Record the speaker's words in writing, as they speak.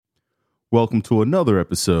Welcome to another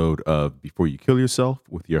episode of Before You Kill Yourself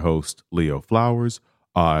with your host, Leo Flowers.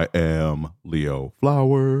 I am Leo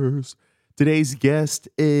Flowers. Today's guest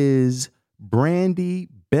is Brandii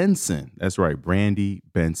Benson. That's right, Brandii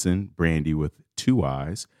Benson, Brandii with two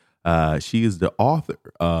eyes. She is the author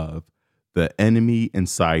of The Enemy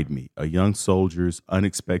Inside Me, a young soldier's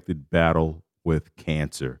unexpected battle with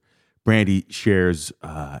cancer. Brandii shares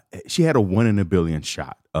she had a 1 in a billion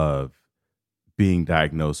shot of being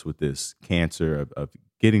diagnosed with this cancer, of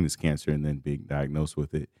getting this cancer and then being diagnosed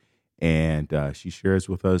with it. And she shares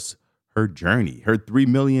with us her journey, her $3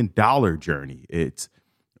 million journey. It's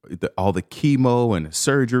all the chemo and the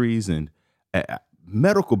surgeries and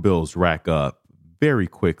medical bills rack up very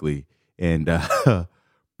quickly. And but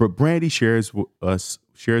Brandii shares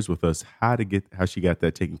with us how she got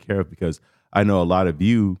that taken care of, because I know a lot of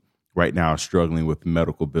you right now are struggling with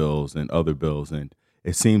medical bills and other bills, and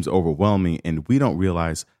it seems overwhelming, and we don't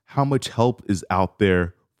realize how much help is out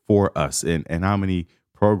there for us and how many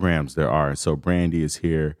programs there are. So Brandii is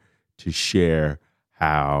here to share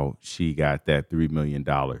how she got that $3 million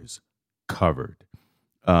covered.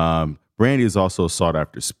 Brandii is also a sought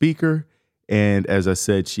after speaker. And as I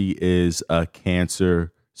said, she is a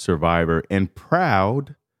cancer survivor and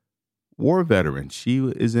proud war veteran. She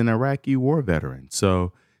is an Iraqi war veteran.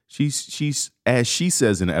 So she's as she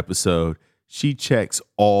says in the episode, she checks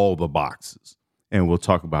all the boxes, and we'll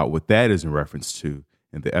talk about what that is in reference to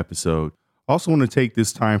in the episode. Also want to take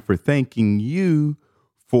this time for thanking you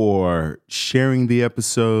for sharing the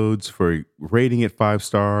episodes, for rating it 5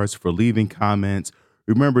 stars, for leaving comments.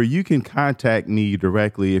 Remember, you can contact me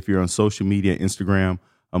directly if you're on social media, Instagram.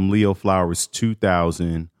 I'm Leo Flowers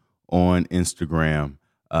 2000 on Instagram.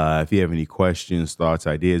 If you have any questions, thoughts,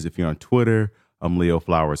 ideas, if you're on Twitter, I'm Leo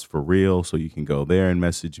Flowers for real. So you can go there and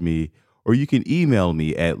message me. Or you can email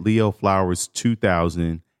me at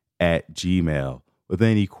leoflowers2000@gmail with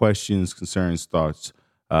any questions, concerns, thoughts,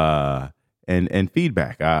 and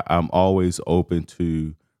feedback. I'm always open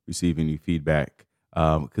to receiving new feedback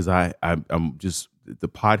because I'm just, the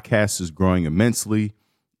podcast is growing immensely,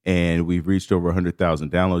 and we've reached over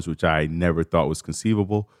 100,000 downloads, which I never thought was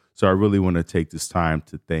conceivable. So I really want to take this time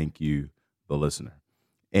to thank you, the listener.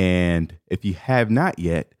 And if you have not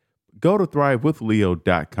yet, go to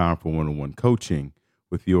thrivewithleo.com for one-on-one coaching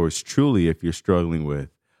with yours truly if you're struggling with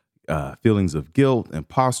feelings of guilt,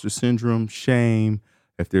 imposter syndrome, shame,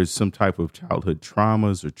 if there's some type of childhood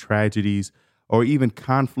traumas or tragedies, or even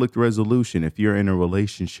conflict resolution. If you're in a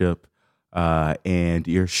relationship and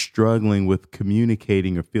you're struggling with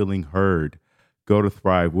communicating or feeling heard, go to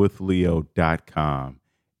thrivewithleo.com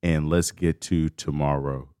and let's get to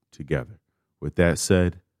tomorrow together. With that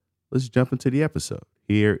said, let's jump into the episode.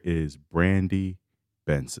 Here is Brandii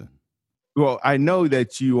Benson. Well, I know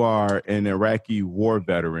that you are an Iraqi war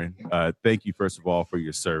veteran. Thank you, first of all, for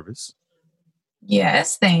your service.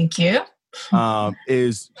 Yes, thank you.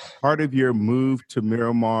 Is part of your move to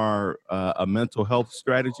Miramar a mental health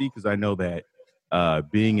strategy? Because I know that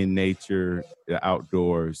being in nature, the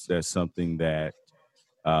outdoors, that's something that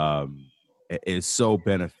is so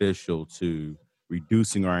beneficial to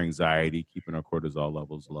reducing our anxiety, keeping our cortisol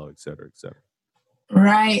levels low, et cetera, et cetera.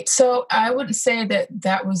 Right. So I wouldn't say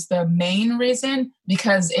that was the main reason,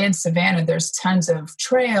 because in Savannah, there's tons of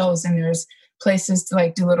trails and there's places to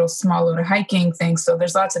like do small little hiking things. So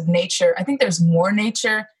there's lots of nature. I think there's more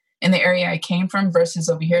nature in the area I came from versus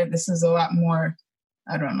over here. This is a lot more,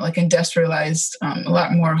 I don't know, like industrialized, a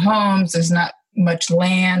lot more homes. There's not much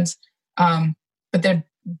land, but the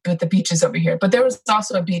beach is over here. But there was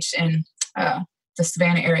also a beach in the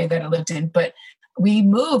Savannah area that I lived in. But we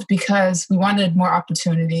moved because we wanted more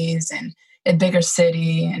opportunities and a bigger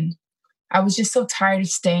city. And I was just so tired of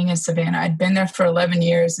staying in Savannah. I'd been there for 11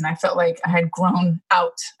 years and I felt like I had grown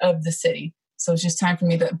out of the city. So it's just time for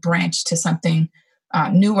me to branch to something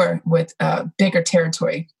newer with bigger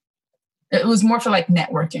territory. It was more for like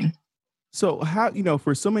networking. So how,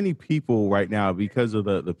 for so many people right now, because of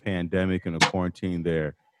the pandemic and the quarantine,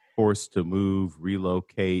 they're forced to move,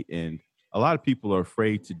 relocate. And a lot of people are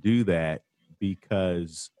afraid to do that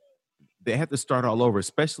because they have to start all over,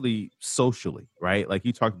 especially socially, right? Like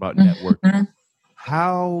you talked about networking. Mm-hmm.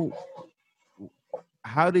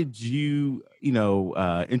 How did you,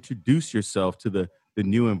 introduce yourself to the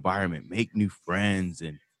new environment, make new friends,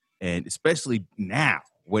 and especially now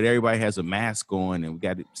when everybody has a mask on and we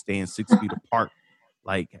got to stand 6 feet apart?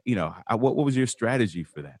 Like, what was your strategy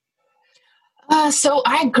for that? So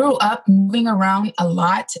I grew up moving around a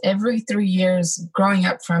lot. Every 3 years, growing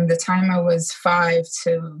up from the time I was 5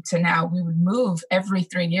 to now, we would move every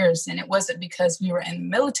 3 years. And it wasn't because we were in the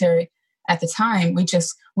military. at the time, we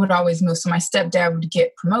just would always move. So my stepdad would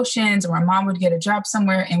get promotions, or my mom would get a job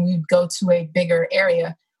somewhere, and we'd go to a bigger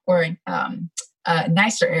area, or a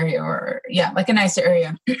nicer area, or like a nicer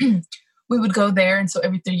area. We would go there. And so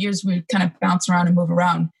every 3 years we would kind of bounce around and move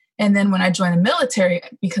around. And then when I joined the military,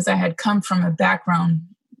 because I had come from a background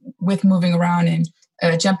with moving around and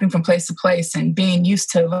jumping from place to place and being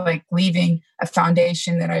used to like leaving a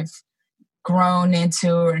foundation that I've grown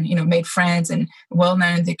into, and, made friends and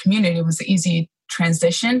well-known in the community, it was an easy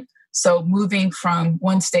transition. So moving from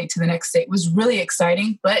one state to the next state was really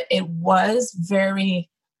exciting, but it was very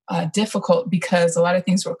difficult because a lot of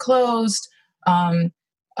things were closed.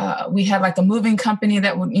 We had like a moving company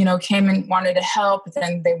that would, came and wanted to help, but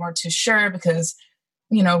then they weren't too sure because,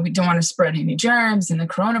 we don't want to spread any germs and the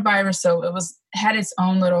coronavirus. So it had its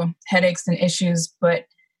own little headaches and issues, but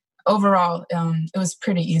overall, it was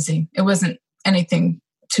pretty easy. It wasn't anything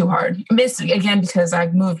too hard. Basically, again, because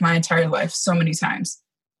I've moved my entire life so many times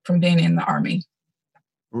from being in the Army.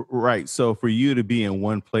 Right. So for you to be in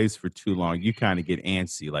one place for too long, you kind of get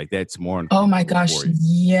antsy. Like that's more. Oh my gosh.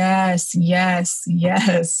 Yes. Yes,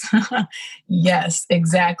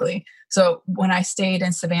 exactly. So when I stayed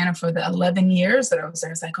in Savannah for the 11 years that I was there,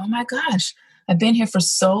 I was like, oh my gosh, I've been here for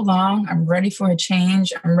so long. I'm ready for a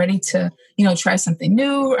change. I'm ready to, try something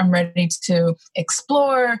new. I'm ready to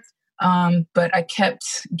explore. But I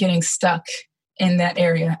kept getting stuck in that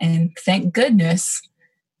area. And thank goodness,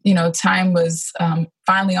 time was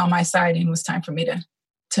finally on my side, and it was time for me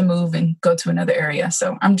to move and go to another area.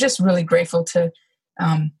 So I'm just really grateful to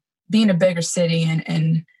be in a bigger city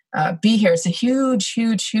and be here. It's a huge,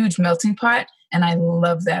 huge, huge melting pot. And I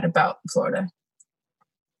love that about Florida.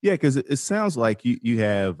 Yeah, because it sounds like you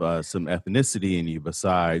have some ethnicity in you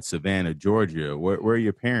besides Savannah, Georgia. Where are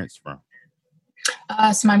your parents from?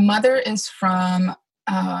 So my mother is from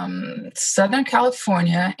Southern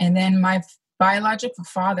California, and then my biological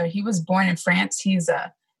father, he was born in France. He's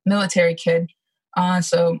a military kid.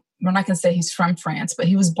 So we're not going to say he's from France, but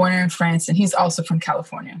he was born in France, and he's also from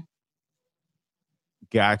California.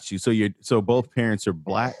 Got you. So both parents are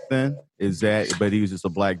Black then? But he was just a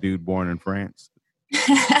Black dude born in France?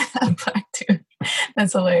 Black dude.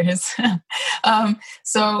 That's hilarious.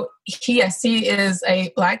 So he is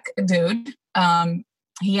a Black dude.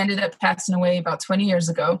 He ended up passing away about 20 years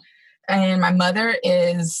ago. And my mother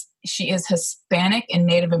she is Hispanic and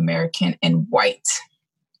Native American and white.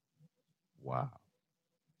 Wow.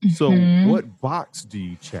 So what box do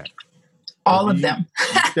you check? All of them.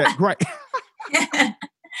 Right.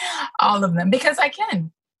 All of them, because I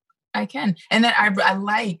can. And then I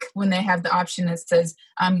like when they have the option that says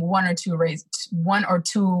I'm one or two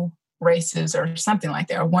races or something like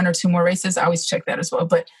that, or one or two more races. I always check that as well.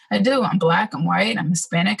 But I do. I'm Black, I'm white, I'm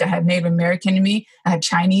Hispanic, I have Native American in me, I have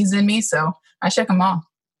Chinese in me. So I check them all.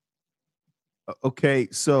 Okay.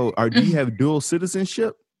 So do you have dual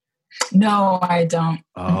citizenship? No, I don't.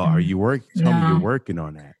 Oh, are you working? Tell me you're working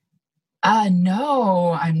on that.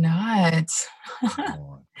 No, I'm not.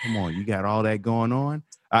 Come on. You got all that going on?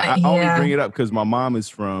 I only bring it up because my mom is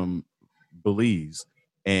from Belize,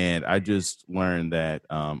 and I just learned that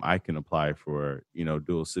I can apply for,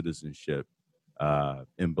 dual citizenship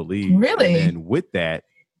in Belize. Really? And with that,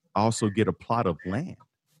 I also get a plot of land.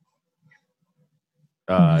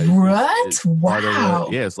 What? Wow.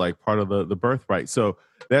 It's like part of the birthright. So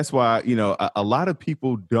that's why, a lot of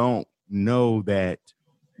people don't know that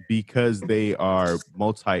because they are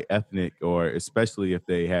multi-ethnic, or especially if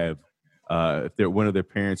they have, if one of their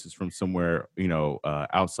parents is from somewhere,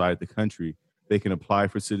 outside the country, they can apply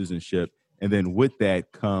for citizenship. And then with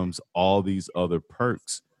that comes all these other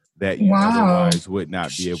perks that you otherwise would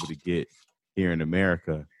not be able to get here in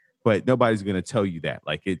America. But nobody's going to tell you that.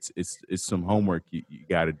 Like it's some homework you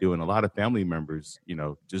got to do. And a lot of family members,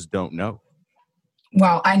 just don't know.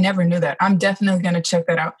 Wow, I never knew that. I'm definitely going to check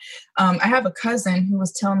that out. I have a cousin who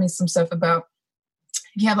was telling me some stuff about,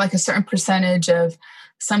 you have like a certain percentage of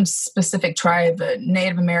some specific tribe,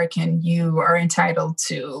 Native American, you are entitled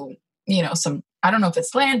to, some, I don't know if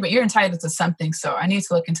it's land, but you're entitled to something. So I need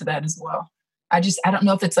to look into that as well. I don't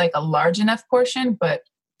know if it's like a large enough portion, but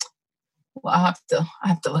I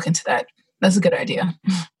have to look into that. That's a good idea.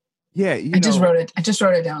 Yeah. I just wrote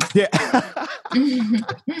it down. Yeah.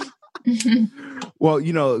 Well,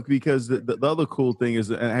 because the other cool thing is,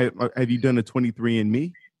 have you done a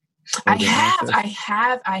 23andMe? I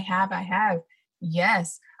have.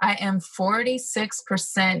 Yes. I am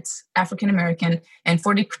 46% African American and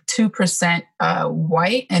 42%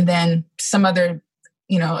 white, and then some other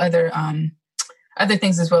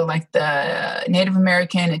things as well, like the Native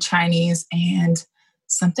American and Chinese and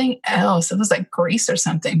something else. It was like Greece or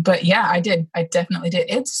something. But yeah, I did. I definitely did.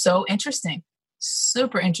 It's so interesting.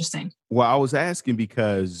 Super interesting. Well, I was asking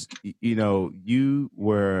because you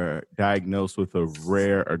were diagnosed with a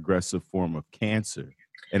rare aggressive form of cancer,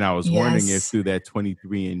 and I was wondering if Yes. through that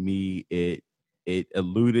 23andMe it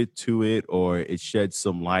alluded to it or it shed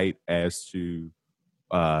some light as to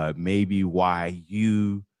maybe why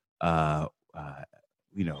you uh, uh,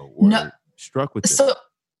 No. were struck with this. So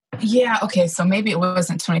yeah. Okay. So maybe it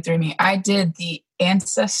wasn't 23andMe. I did the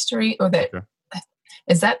Ancestry or the, Okay,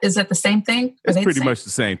 is that the same thing? Are it's they the pretty same? much the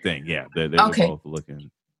same thing. Yeah, they're Okay. both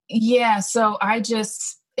looking. Yeah, so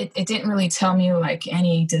it didn't really tell me like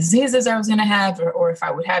any diseases I was going to have or if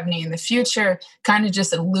I would have any in the future. Kind of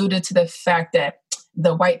just alluded to the fact that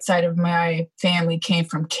the white side of my family came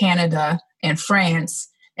from Canada and France.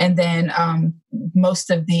 And then most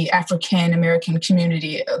of the African American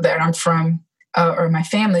community that I'm from, or my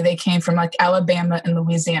family, they came from like Alabama and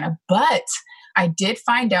Louisiana. But I did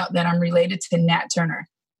find out that I'm related to Nat Turner.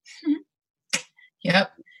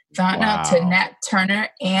 Yep. Found out to Wow. Nat Turner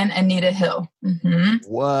and Anita Hill.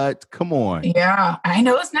 What? Come on. Yeah, I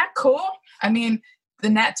know. It's not cool. I mean, the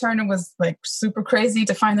Nat Turner was like super crazy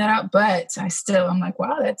to find that out, but I'm like,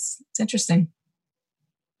 wow, it's interesting.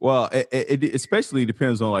 Well, it especially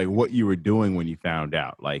depends on like what you were doing when you found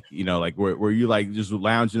out. Like, like were you like just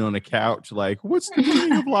lounging on the couch, like, what's the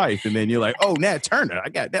meaning of life? And then you're like, oh, Nat Turner, I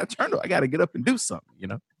got Nat Turner, I got to get up and do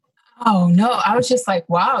something. Oh no, I was just like,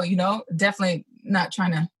 wow, definitely not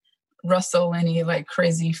trying to rustle any like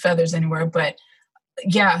crazy feathers anywhere, but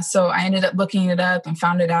yeah, so I ended up looking it up and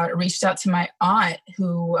found it out. I reached out to my aunt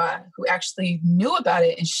who actually knew about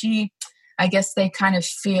it, and I guess they kind of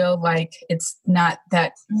feel like it's not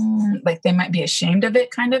that like they might be ashamed of it,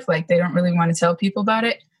 kind of like they don't really want to tell people about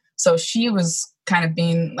it. So she was kind of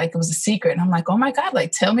being like it was a secret, and I'm like, oh my god,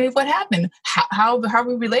 like tell me what happened. How are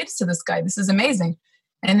we related to this guy? This is amazing.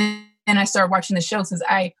 And then I started watching the show since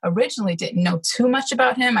I originally didn't know too much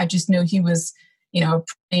about him. I just knew he was,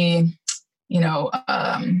 pretty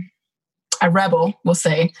a rebel, we'll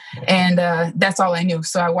say. And that's all I knew.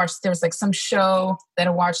 So I watched, there was like some show that I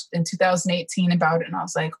watched in 2018 about it. And I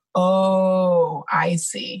was like, oh, I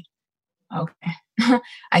see. Okay.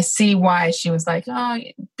 I see why she was like, oh,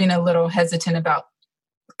 being a little hesitant about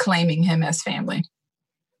claiming him as family.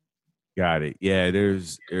 Got it. Yeah,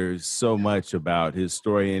 there's so much about his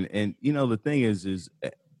story. And the thing is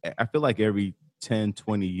I feel like every 10,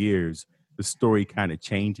 20 years, the story kind of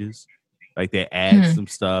changes. Like they add Hmm. some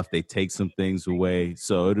stuff, they take some things away.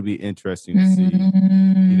 So it'll be interesting to see,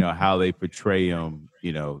 Mm, how they portray him,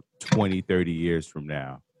 20, 30 years from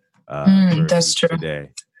now that's versus true.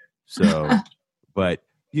 today. So, but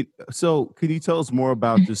so can you tell us more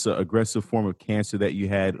about this aggressive form of cancer that you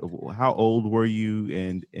had? How old were you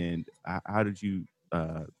and how did you,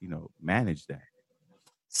 manage that?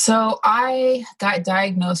 So I got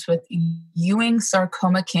diagnosed with Ewing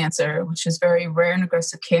sarcoma cancer, which is very rare and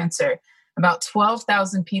aggressive cancer. About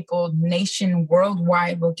 12,000 people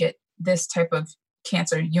worldwide will get this type of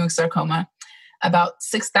cancer, Ewing sarcoma. About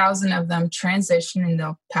 6,000 of them transition and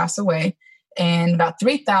they'll pass away. And about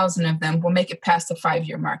 3,000 of them will make it past the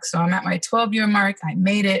 5-year mark. So I'm at my 12-year mark. I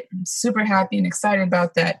made it. I'm super happy and excited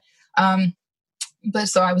about that. But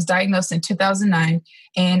so I was diagnosed in 2009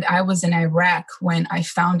 and I was in Iraq when I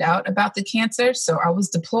found out about the cancer. So I was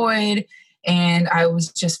deployed and I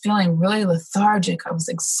was just feeling really lethargic. I was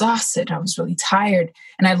exhausted. I was really tired.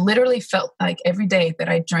 And I literally felt like every day that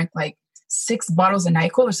I drank like 6 bottles of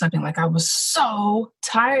NyQuil or something, like I was so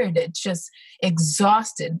tired, it just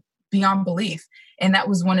exhausted beyond belief. And that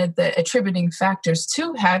was one of the attributing factors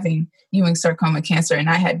to having Ewing sarcoma cancer. And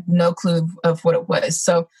I had no clue of what it was.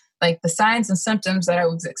 So like the signs and symptoms that I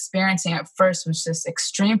was experiencing at first was just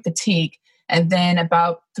extreme fatigue. And then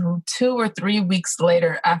about 2 or 3 weeks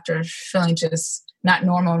later, after feeling just not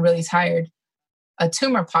normal and really tired, a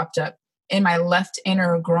tumor popped up in my left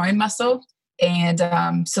inner groin muscle. And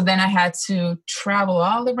so then I had to travel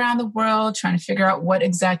all around the world trying to figure out what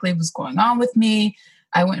exactly was going on with me.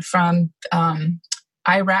 I went from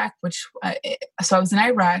Iraq, so I was in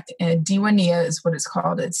Iraq, and Diwania is what it's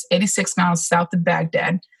called. It's 86 miles south of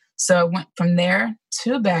Baghdad. So I went from there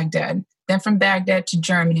to Baghdad, then from Baghdad to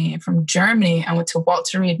Germany. And from Germany, I went to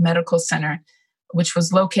Walter Reed Medical Center, which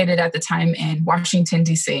was located at the time in Washington,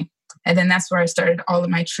 D.C. And then that's where I started all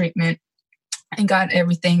of my treatment and got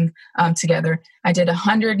everything together. I did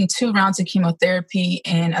 102 rounds of chemotherapy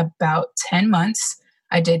in about 10 months.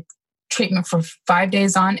 I did treatment for 5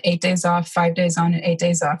 days on, 8 days off, 5 days on, and 8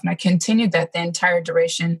 days off. And I continued that the entire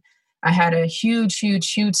duration. I had a huge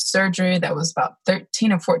surgery that was about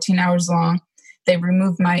 13 or 14 hours long. they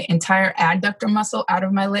removed my entire adductor muscle out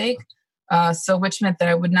of my leg. So which meant that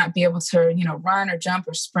I would not be able to, run or jump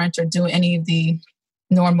or sprint or do any of the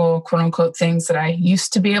normal quote unquote things that I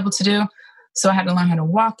used to be able to do. So I had to learn how to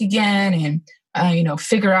walk again and,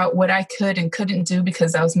 figure out what I could and couldn't do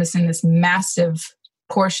because I was missing this massive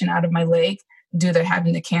portion out of my leg due to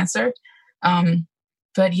having the cancer.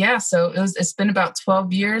 But yeah, so it's been about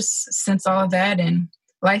 12 years since all of that. And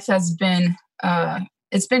life has been,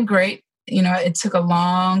 it's been great. It took a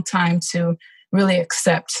long time to really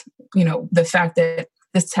accept, the fact that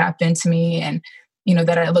this happened to me and,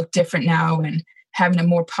 that I look different now and having a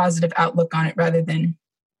more positive outlook on it rather than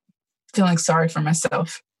feeling sorry for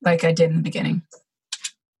myself like I did in the beginning.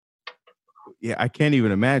 Yeah, I can't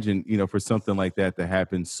even imagine, for something like that to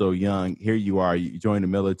happen so young. Here you are, you join the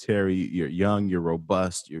military, you're young, you're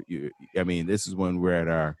robust. This is when we're at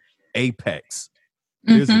our apex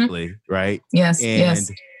physically, right? Yes, And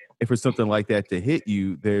yes. if for something like that to hit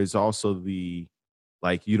you, there's also the,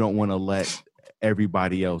 like, you don't want to let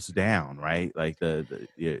everybody else down, right? Like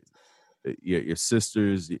your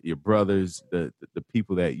sisters, your brothers, the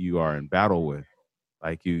people that you are in battle with.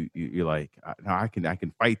 Like you're like, no, I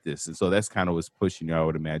can fight this, and so that's kind of what's pushing you, I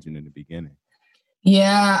would imagine, in the beginning.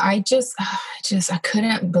 Yeah, I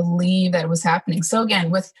couldn't believe that it was happening. So again,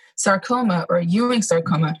 with sarcoma or Ewing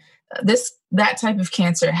sarcoma, that type of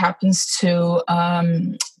cancer happens to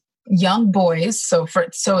young boys. So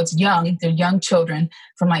it's young, they're young children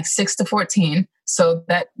from like 6 to 14. So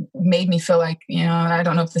that made me feel like, I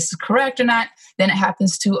don't know if this is correct or not. Then it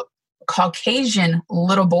happens to Caucasian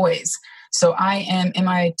little boys. So I am in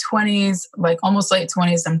my 20s, like almost late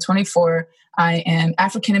 20s. I'm 24. I am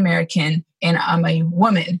African American and I'm a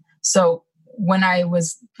woman. So when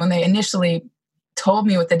they initially told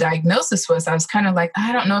me what the diagnosis was, I was kind of like,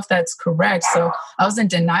 I don't know if that's correct. So I was in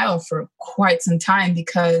denial for quite some time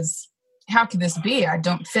because how could this be? I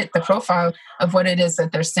don't fit the profile of what it is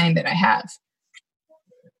that they're saying that I have.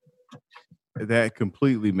 That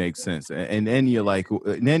completely makes sense. And then you're like,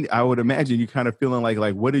 and then I would imagine you kind of feeling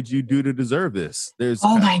like, what did you do to deserve this?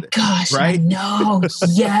 Oh my gosh, right? I know.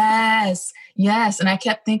 Yes, yes. And I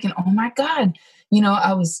kept thinking, oh my God,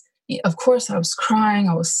 of course I was crying.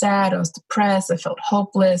 I was sad. I was depressed. I felt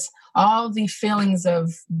hopeless. All the feelings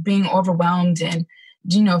of being overwhelmed and,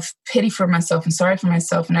 pity for myself and sorry for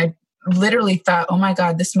myself. And I literally thought, oh my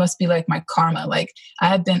God, this must be like my karma. Like I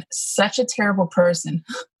have been such a terrible person.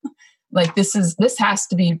 Like this has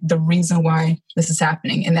to be the reason why this is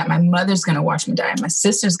happening, and that my mother's going to watch me die. My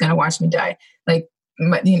sister's going to watch me die. Like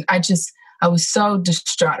I was so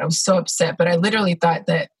distraught. I was so upset, but I literally thought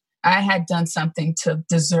that I had done something to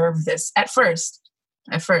deserve this. At first,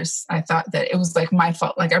 I thought that it was like my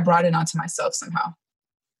fault. Like I brought it onto myself somehow,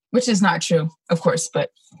 which is not true, of course, but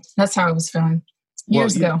that's how I was feeling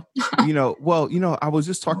years ago. I was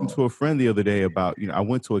just talking to a friend the other day about, I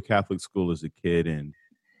went to a Catholic school as a kid, and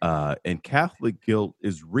Catholic guilt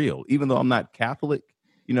is real. Even though I'm not Catholic,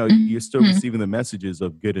 you're still receiving the messages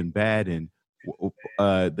of good and bad. And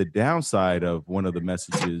the downside of one of the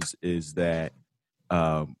messages is that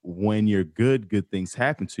when you're good things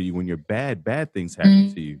happen to you. When you're bad things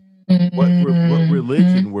happen to you. What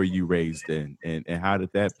religion were you raised in, and how did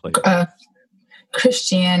that play out?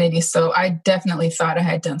 Christianity. So I definitely thought I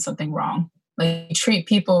had done something wrong. Like you treat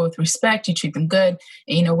people with respect, you treat them good,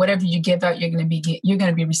 and whatever you give out, you're going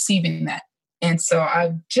to be receiving that. And so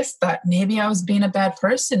I just thought maybe I was being a bad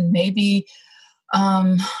person. Maybe,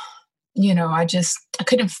 I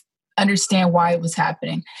couldn't understand why it was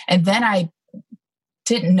happening. And then I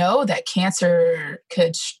didn't know that cancer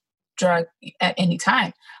could strike at any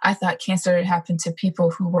time. I thought cancer happened to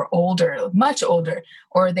people who were older, much older,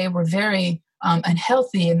 or they were very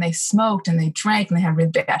unhealthy and they smoked and they drank and they had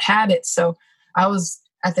really bad habits. So I was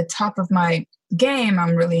at the top of my game.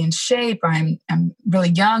 I'm really in shape. I'm really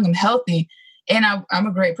young. I'm healthy. And I'm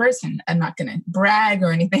a great person. I'm not going to brag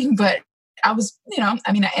or anything, but I was, I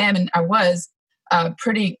am and I was a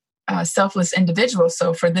pretty selfless individual.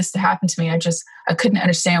 So for this to happen to me, I couldn't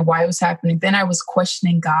understand why it was happening. Then I was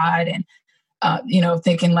questioning God and,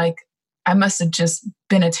 thinking like, I must have just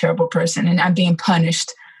been a terrible person and I'm being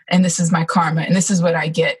punished. And this is my karma. And this is what I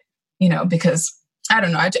get, because I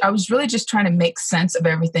don't know. I was really just trying to make sense of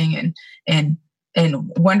everything and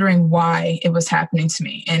wondering why it was happening to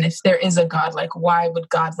me. And if there is a God, like, why would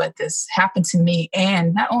God let this happen to me?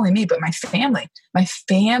 And not only me, but my family. My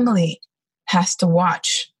family has to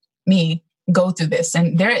watch me go through this.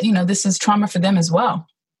 And this is trauma for them as well.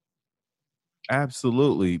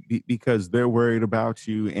 Absolutely, because they're worried about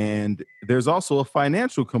you. And there's also a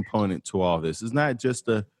financial component to all this. It's not just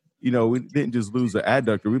a we didn't just lose an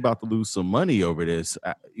adductor. We're about to lose some money over this.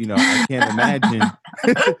 I can't imagine.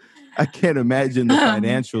 I can't imagine the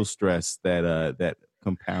financial stress that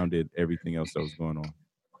compounded everything else that was going on.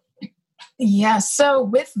 Yeah. So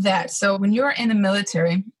with that, so when you're in the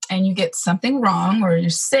military and you get something wrong or you're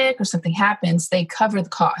sick or something happens, they cover the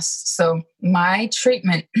costs. So my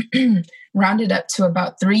treatment rounded up to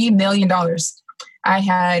about $3 million. I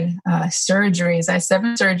had surgeries. I had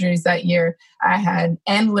 7 surgeries that year. I had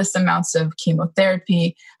endless amounts of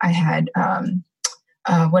chemotherapy. I had,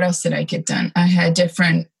 what else did I get done? I had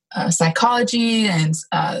different psychology and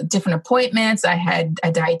different appointments. I had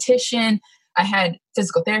a dietitian. I had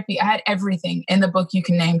physical therapy. I had everything in the book you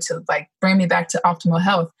can name to like bring me back to optimal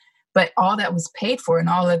health. But all that was paid for and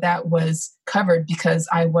all of that was covered because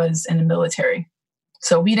I was in the military.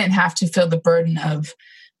 So we didn't have to feel the burden of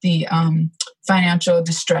the financial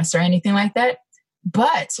distress or anything like that.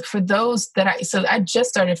 But for those that I just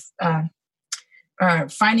started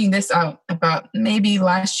finding this out about maybe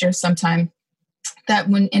last year sometime, that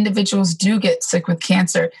when individuals do get sick with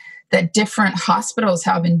cancer, that different hospitals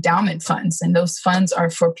have endowment funds, and those funds are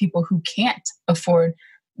for people who can't afford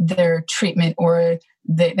their treatment or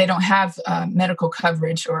they don't have medical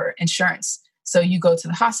coverage or insurance. So you go to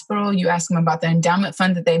the hospital, you ask them about the endowment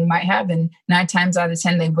fund that they might have, and 9 times out of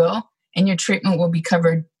 10 they will, and your treatment will be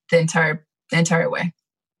covered the entire way.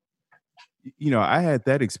 I had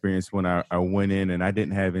that experience when I went in and I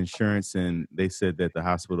didn't have insurance, and they said that the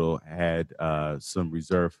hospital had some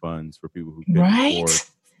reserve funds for people who couldn't afford.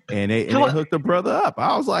 And they hooked the brother up.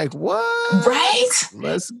 I was like, what? Right?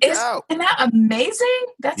 Let's go. Isn't that amazing?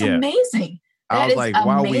 That's amazing. I was like,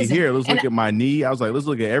 while we here, let's look at my knee. I was like, let's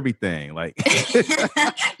look at everything. Like,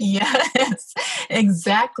 yes,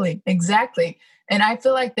 exactly. And I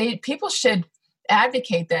feel like people should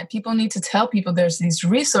advocate that. People need to tell people there's these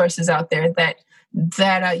resources out there that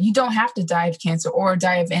you don't have to die of cancer or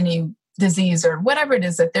die of any disease or whatever it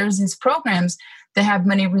is, that there's these programs that have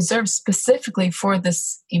money reserved specifically for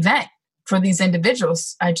this event, for these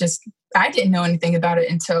individuals. I didn't know anything about it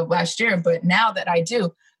until last year, but now that I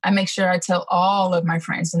do, I make sure I tell all of my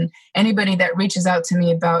friends and anybody that reaches out to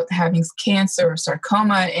me about having cancer or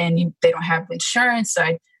sarcoma and they don't have insurance.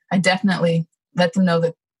 I definitely let them know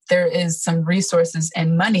that there is some resources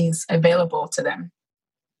and monies available to them.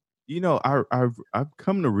 I've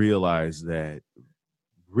come to realize that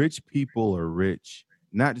rich people are rich,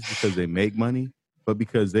 not just because they make money, but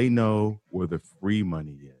because they know where the free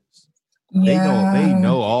money is. Yeah. They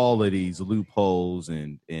know all of these loopholes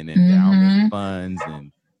and endowment funds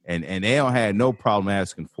and they don't have no problem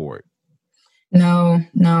asking for it. No,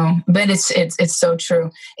 but it's so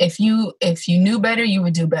true. If you knew better, you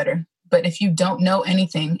would do better. But if you don't know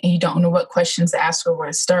anything and you don't know what questions to ask or where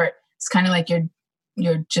to start, it's kind of like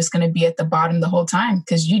you're just going to be at the bottom the whole time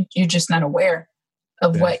because you're just not aware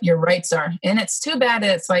of what your rights are. And it's too bad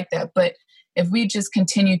that it's like that. But if we just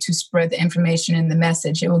continue to spread the information and the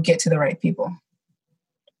message, it will get to the right people.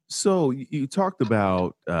 So you talked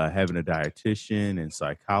about having a dietitian and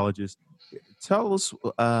psychologist. Tell us,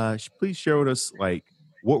 please share with us, like,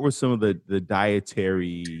 what were some of the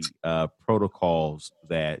dietary protocols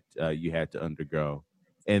that you had to undergo?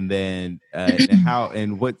 And then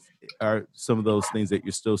and what are some of those things that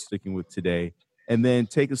you're still sticking with today? And then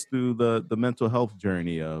take us through the mental health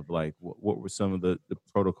journey of like what were some of the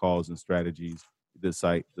protocols and strategies the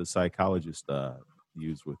psychologist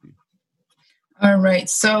used with you? All right.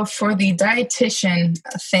 So for the dietitian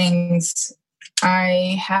things,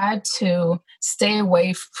 I had to stay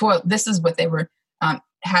away this is what they were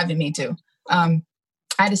having me do. I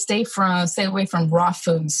had to stay away from raw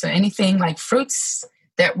foods. So anything like fruits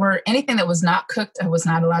anything that was not cooked, I was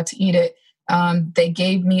not allowed to eat it. They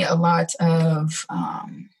gave me a lot of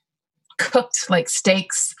cooked, like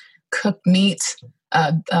steaks, cooked meat,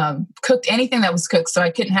 cooked anything that was cooked. So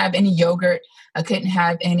I couldn't have any yogurt. I couldn't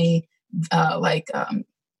have any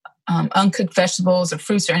uncooked vegetables or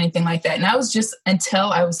fruits or anything like that. And that was just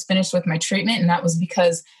until I was finished with my treatment. And that was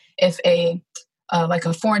because if a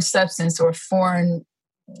foreign substance or foreign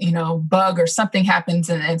bug or something happens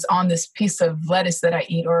and it's on this piece of lettuce that I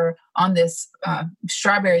eat or on this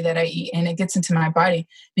strawberry that I eat and it gets into my body,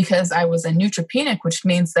 because I was a neutropenic, which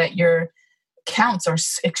means that your counts are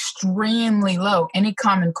extremely low. Any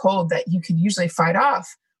common cold that you could usually fight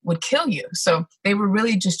off would kill you. So they were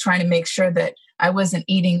really just trying to make sure that I wasn't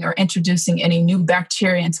eating or introducing any new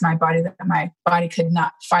bacteria into my body that my body could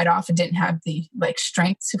not fight off and didn't have the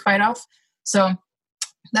strength to fight off. So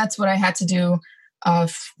that's what I had to do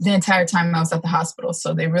the entire time I was at the hospital.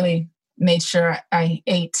 So they really made sure I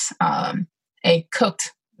ate a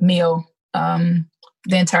cooked meal the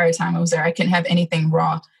entire time I was there. I couldn't have anything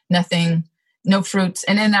raw, nothing, no fruits.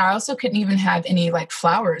 And then I also couldn't even have any like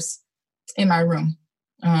flowers in my room.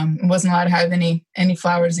 Wasn't allowed to have any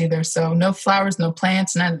flowers either. So no flowers, no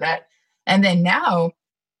plants, none of that. And then now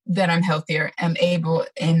that I'm healthier, I'm able,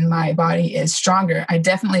 and my body is stronger. I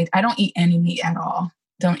don't eat any meat at all.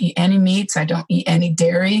 Don't eat any meats. I don't eat any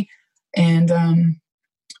dairy. And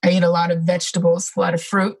I eat a lot of vegetables, a lot of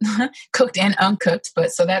fruit, cooked and uncooked.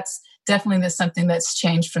 But so that's definitely something that's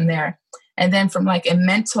changed from there. And then from like a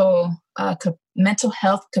mental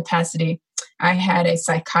health capacity, I had a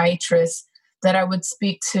psychiatrist that I would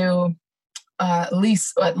speak to at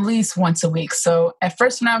least once a week. So at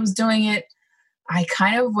first when I was doing it, I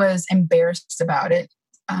kind of was embarrassed about it.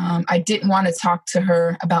 I didn't want to talk to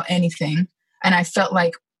her about anything. And I felt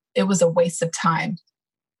like it was a waste of time.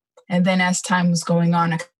 And then as time was going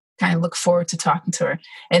on, I kind of looked forward to talking to her.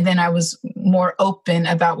 And then I was more open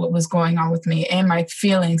about what was going on with me and my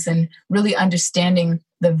feelings, and really understanding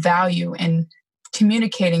the value in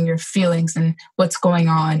communicating your feelings and what's going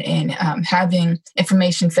on, and having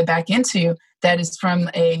information fed back into you that is from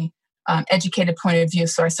a educated point of view.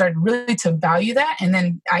 So I started really to value that. And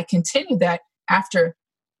then I continued that after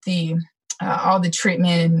the all the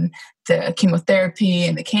treatment and the chemotherapy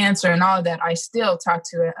and the cancer and all of that. I still talk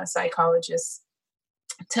to a psychologist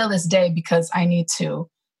till this day, because I need to.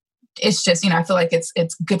 It's just, I feel like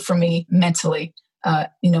it's good for me mentally,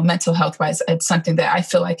 mental health wise. It's something that I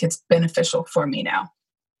feel like it's beneficial for me now.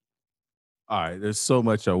 All right, there's so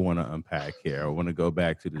much I want to unpack here. I want to go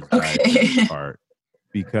back to this Okay. dietary part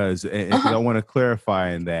because I Uh-huh. want to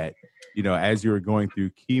clarify in that, as you were going through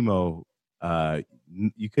chemo,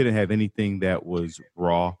 you couldn't have anything that was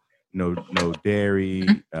raw, no dairy,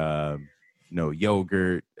 no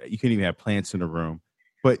yogurt. You couldn't even have plants in the room,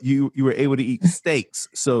 but you were able to eat steaks.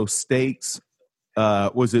 So steaks,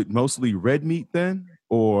 was it mostly red meat then,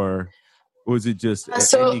 or was it just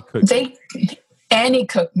So any cooked meat? Any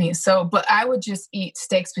cooked meat. So, but I would just eat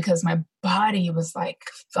steaks because my body was like,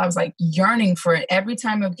 I was like yearning for it. Every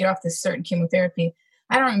time I would get off this certain chemotherapy,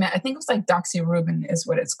 I don't remember, I think it was like doxorubicin is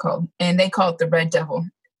what it's called. And they call it the red devil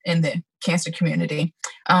in the cancer community.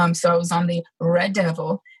 So I was on the red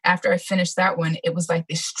devil. After I finished that one, it was like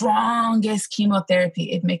the strongest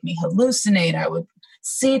chemotherapy. It'd make me hallucinate. I would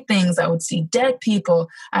see things. I would see dead people.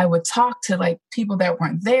 I would talk to like people that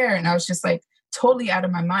weren't there. And I was just like totally out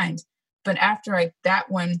of my mind. But after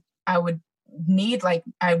that one, I would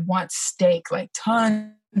I want steak, like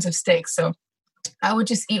tons of steak. So I would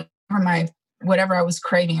just eat for whatever I was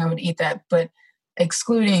craving, I would eat that, but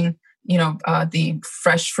excluding, the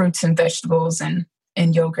fresh fruits and vegetables and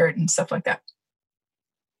yogurt and stuff like that.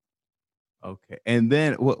 Okay. And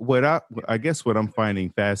then what I guess what I'm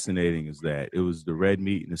finding fascinating is that it was the red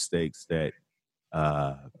meat and the steaks that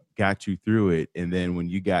got you through it. And then when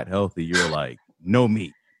you got healthy, you're like, no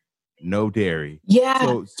meat, no dairy. Yeah.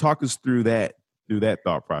 So talk us through that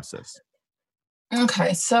thought process.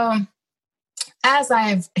 Okay. So as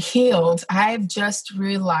I've healed, I've just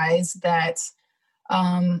realized that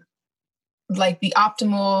like the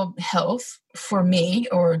optimal health for me,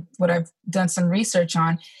 or what I've done some research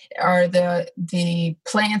on, are the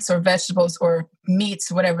plants or vegetables or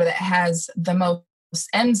meats, whatever, that has the most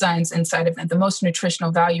enzymes inside of it, the most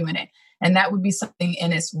nutritional value in it. And that would be something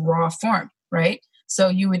in its raw form, right? So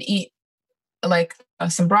you would eat like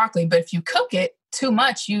some broccoli, but if you cook it too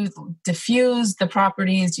much, you diffuse the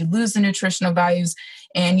properties, you lose the nutritional values,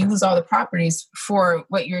 and you lose all the properties for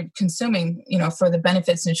what you're consuming, for the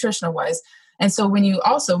benefits nutritional wise. And so when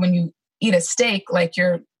you eat a steak, like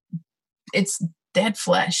it's dead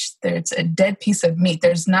flesh. It's a dead piece of meat.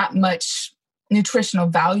 There's not much nutritional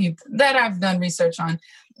value that I've done research on,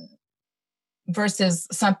 versus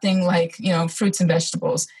something like, fruits and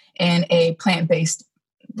vegetables and a plant-based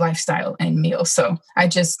lifestyle and meal. So I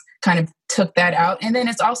just kind of took that out. And then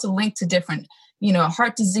it's also linked to different,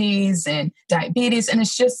 heart disease and diabetes. And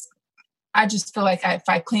I just feel like if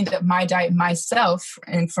I cleaned up my diet myself,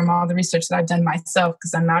 and from all the research that I've done myself,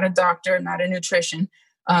 because I'm not a doctor, not a nutrition,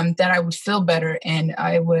 that I would feel better, and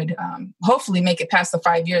I would hopefully make it past the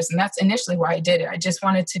 5 years. And that's initially why I did it. I just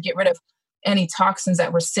wanted to get rid of any toxins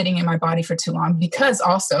that were sitting in my body for too long, because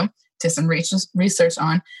also to some research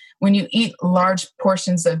on, when you eat large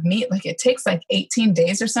portions of meat, like it takes like 18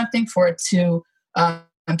 days or something for it to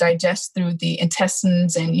digest through the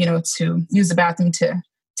intestines, and, to use the bathroom to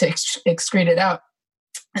excrete it out.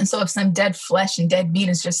 And so if some dead flesh and dead meat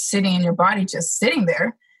is just sitting in your body, just sitting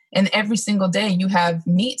there, and every single day you have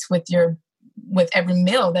meat with every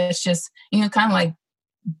meal, that's just, kind of like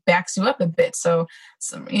backs you up a bit. So,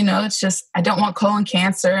 it's just, I don't want colon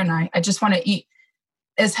cancer, and I just want to eat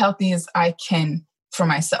as healthy as I can for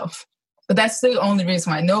myself. But that's the only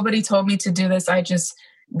reason why. Nobody told me to do this.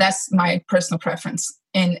 That's my personal preference.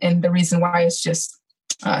 And the reason why is just,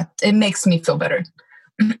 it makes me feel better.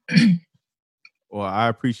 Well, I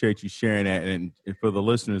appreciate you sharing that. And for the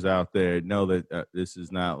listeners out there, know that this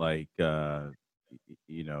is not like, no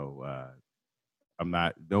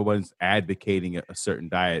one's advocating a certain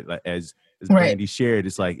diet. Like as Right. Brandii shared,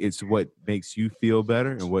 it's like, it's what makes you feel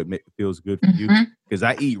better and what feels good for you. Because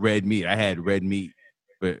I eat red meat. I had red meat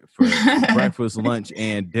for breakfast, lunch,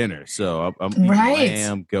 and dinner. So I'm eating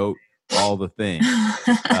lamb, goat, all the things.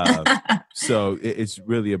 So it's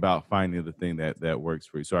really about finding the thing that works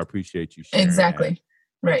for you. So I appreciate you sharing exactly.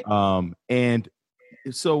 that. Right. And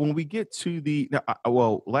so when we get to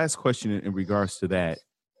last question in regards to that,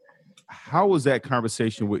 how was that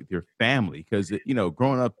conversation with your family? Because,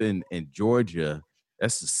 growing up in Georgia,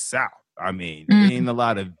 that's the South. I mean, there ain't a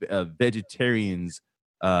lot of vegetarians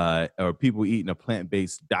or people eating a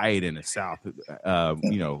plant-based diet in the South.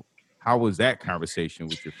 How was that conversation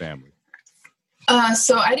with your family?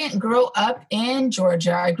 So I didn't grow up in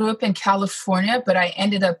Georgia. I grew up in California, but I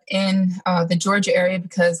ended up in the Georgia area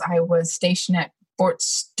because I was stationed at Fort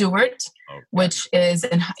Stewart, which is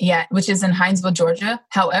in Hinesville, Georgia.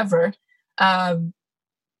 However, after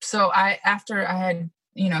I had,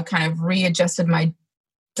 kind of readjusted my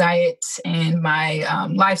diet and my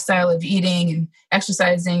lifestyle of eating and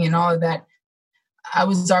exercising and all of that, that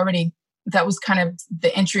was kind of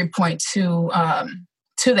the entry point to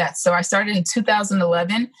that. So I started in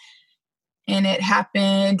 2011 and it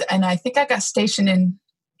happened. And I think I got stationed in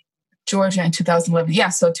Georgia in 2011. Yeah.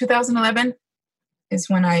 So 2011 is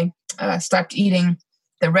when I stopped eating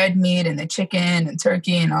the red meat and the chicken and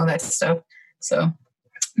turkey and all that stuff. So,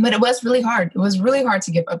 but it was really hard. It was really hard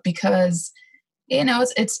to give up because,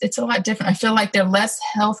 it's a lot different. I feel like they're less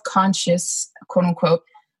health conscious, quote unquote,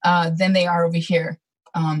 than they are over here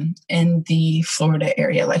in the Florida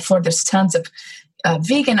area. Like Florida, there's tons of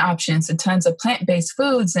vegan options and tons of plant-based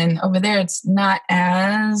foods. And over there, it's not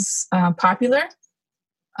as popular.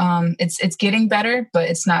 It's getting better, but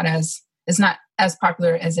it's not as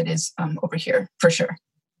popular as it is over here, for sure.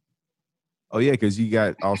 Oh yeah, because you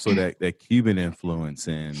got also that Cuban influence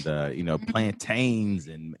and plantains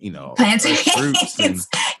and plantains. Fruits and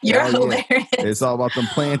You're hilarious. Yeah. It's all about them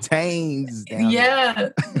plantains. Yeah.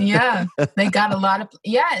 They got a lot of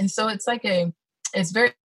and so it's like it's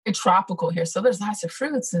very tropical here. So there's lots of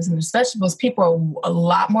fruits and there's vegetables. People are a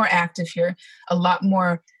lot more active here, a lot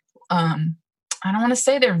more. I don't want to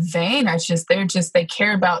say they're vain. They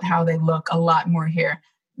care about how they look a lot more here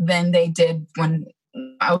than they did when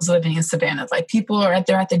I was living in Savannah. Like people are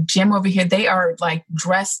they're at the gym over here. They are like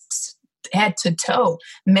dressed head to toe,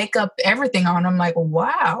 makeup, everything on. I'm like,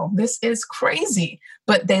 wow, this is crazy.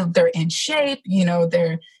 But they're in shape.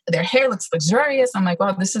 Their hair looks luxurious. I'm like,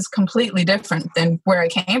 wow, this is completely different than where I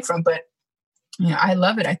came from. But I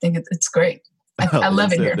love it. I think it's great. I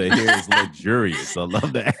love it here. The hair is luxurious. I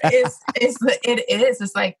love that. It is.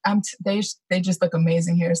 It's like they just look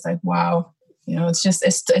amazing here. It's like, wow.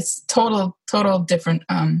 It's total different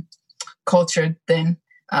culture than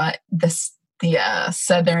the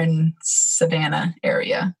southern Savannah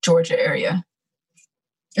area, Georgia area.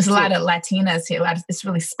 There's a lot of Latinas here. It's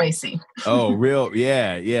really spicy. Oh, real?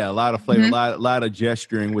 Yeah. A lot of flavor, a lot of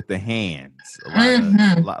gesturing with the hands,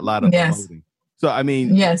 a lot of promoting. So I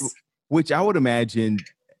mean, which I would imagine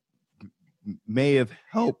may have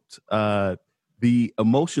helped the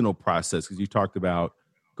emotional process, because you talked about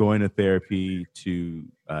going to therapy to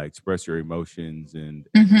express your emotions and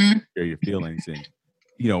share your feelings. And,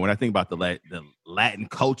 when I think about the Latin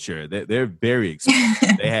culture, they're very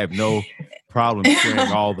expressive. They have no problem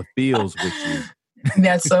sharing all the feels with you.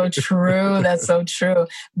 That's so true. That's so true.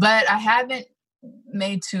 But I haven't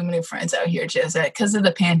made too many friends out here just because of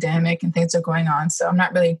the pandemic and things are going on. So I'm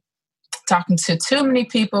not really talking to too many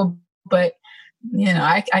people, but,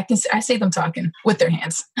 I see them talking with their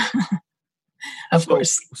hands. Of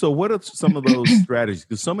course. So what are some of those strategies?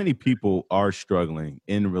 Because so many people are struggling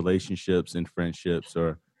in relationships and friendships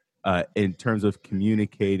or in terms of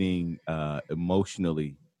communicating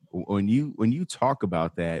emotionally. When you talk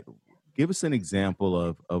about that, give us an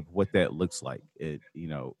example of what that looks like.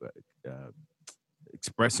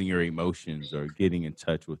 Expressing your emotions or getting in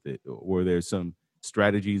touch with it. Were there some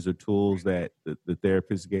strategies or tools that the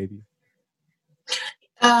therapist gave you?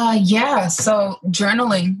 So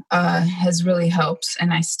journaling has really helped,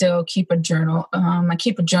 and I still keep a journal. I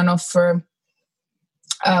keep a journal for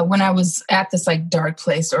when I was at this like dark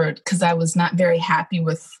place, or because I was not very happy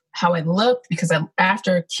with how I looked, because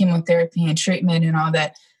after chemotherapy and treatment and all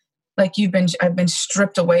that, like I've been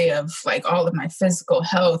stripped away of like all of my physical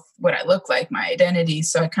health, what I look like, my identity.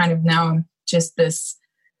 So I kind of now I'm just this,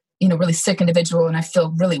 really sick individual, and I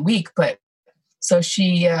feel really weak. But so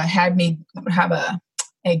she had me have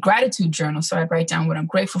a gratitude journal. So I'd write down what I'm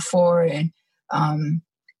grateful for, and um,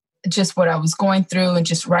 just what I was going through, and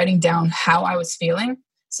just writing down how I was feeling.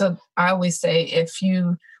 So I always say, if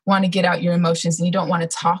you want to get out your emotions and you don't want to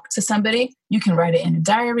talk to somebody, you can write it in a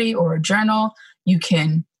diary or a journal. You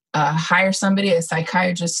can hire somebody, a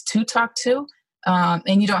psychiatrist, to talk to.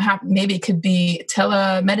 And you don't have, maybe it could be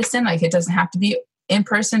telemedicine, like it doesn't have to be in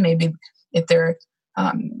person. Maybe if they're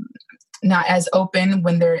not as open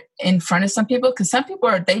when they're in front of some people, because some people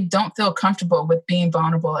they don't feel comfortable with being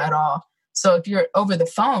vulnerable at all. So if you're over the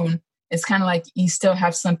phone, it's kind of like you still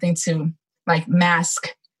have something to like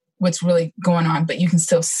mask what's really going on, but you can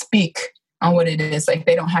still speak on what it is. Like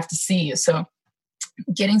they don't have to see you. So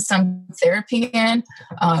getting some therapy in,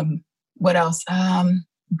 what else?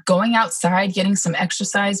 Going outside, getting some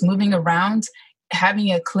exercise, moving around,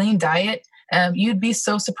 having a clean diet. You'd be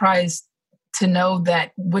so surprised to know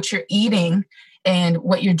that what you're eating and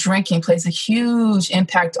what you're drinking plays a huge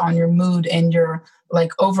impact on your mood and your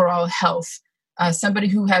like overall health. Somebody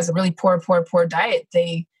who has a really poor diet,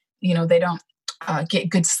 they don't get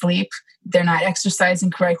good sleep. They're not exercising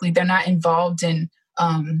correctly. They're not involved in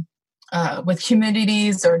with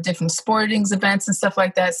communities or different sporting events and stuff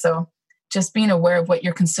like that. So just being aware of what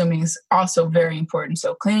you're consuming is also very important.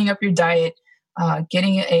 So cleaning up your diet,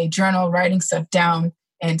 getting a journal, writing stuff down,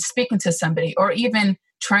 and speaking to somebody, or even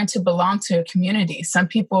trying to belong to a community. Some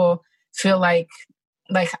people feel like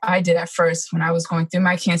I did at first when I was going through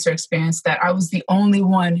my cancer experience, that I was the only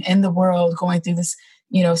one in the world going through this,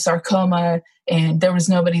 sarcoma, and there was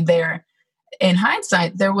nobody there. In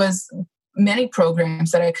hindsight, there was many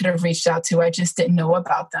programs that I could have reached out to. I just didn't know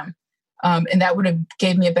about them. And that would have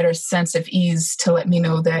gave me a better sense of ease to let me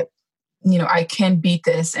know that, I can beat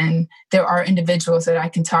this. And there are individuals that I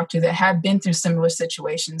can talk to that have been through similar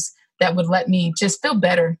situations that would let me just feel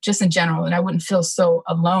better, just in general. And I wouldn't feel so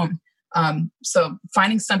alone. So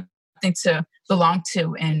finding something to belong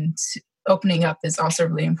to and opening up is also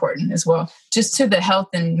really important as well, just to the health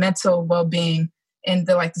and mental well-being and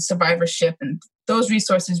the survivorship. And those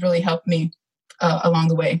resources really helped me along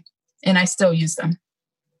the way. And I still use them.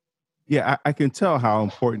 Yeah, I can tell how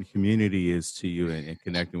important community is to you, and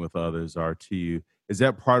connecting with others are to you. Is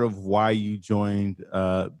that part of why you joined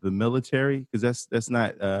the military? Because that's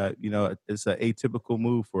not it's an atypical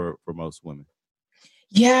move for most women.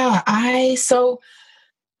 Yeah,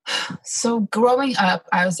 so growing up,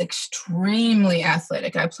 I was extremely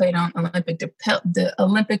athletic. I played on the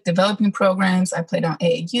Olympic developing programs. I played on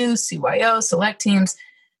AAU, CYO, select teams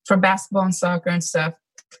for basketball and soccer and stuff.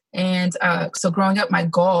 And so growing up, my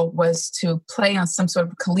goal was to play on some sort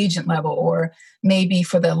of collegiate level, or maybe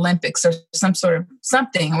for the Olympics or some sort of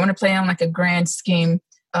something. I want to play on like a grand scheme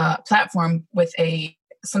platform with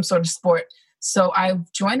some sort of sport. So I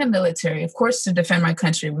joined the military, of course, to defend my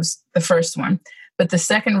country was the first one. But the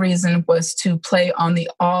second reason was to play on the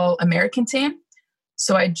All-American team.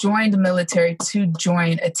 So I joined the military to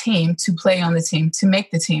join a team, to play on the team, to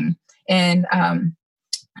make the team. And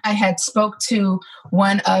I had spoke to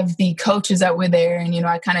one of the coaches that were there, and,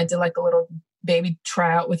 I kind of did like a little baby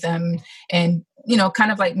tryout with them, and,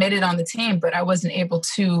 kind of like made it on the team, but I wasn't able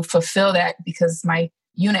to fulfill that because my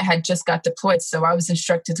unit had just got deployed. So I was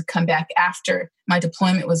instructed to come back after my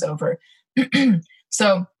deployment was over.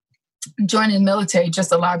 So joining the military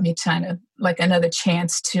just allowed me kind of like another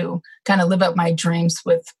chance to kind of live up my dreams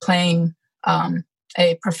with playing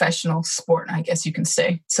a professional sport, I guess you can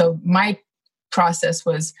say. So my process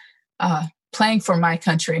was playing for my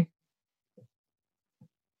country.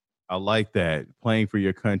 I like that, playing for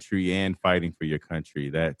your country and fighting for your country.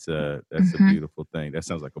 That's a beautiful thing. That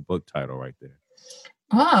sounds like a book title right there.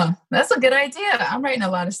 Oh, that's a good idea. I'm writing a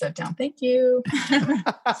lot of stuff down. Thank you.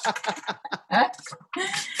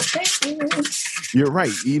 Thank you. You're right.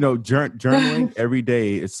 Journaling every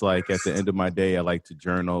day. It's like at the end of my day, I like to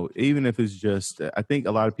journal, even if it's just, I think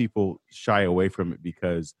a lot of people shy away from it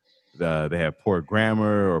because they have poor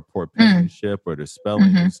grammar or poor penmanship, or the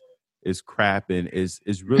spelling is crap. And is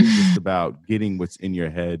really just about getting what's in your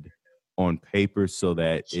head on paper so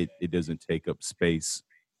that it doesn't take up space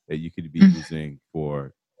that you could be using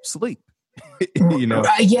for sleep.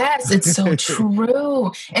 Yes, it's so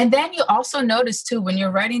true. And then you also notice too, when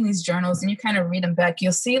you're writing these journals and you kind of read them back,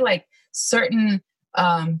 you'll see like certain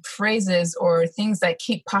phrases or things that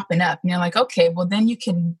keep popping up. And you're like, okay, well then you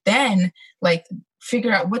can then like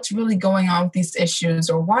figure out what's really going on with these issues,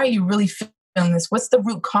 or why are you really feeling this? What's the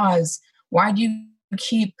root cause? Why do you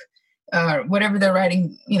keep whatever they're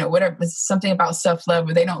writing, whatever, something about self-love,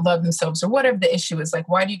 or they don't love themselves, or whatever the issue is. Like,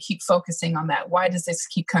 why do you keep focusing on that? Why does this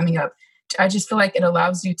keep coming up? I just feel like it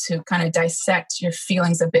allows you to kind of dissect your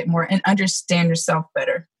feelings a bit more and understand yourself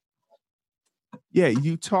better. Yeah,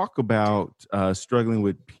 you talk about struggling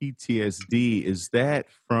with PTSD. Is that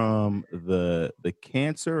from the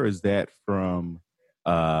cancer, or is that from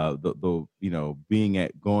the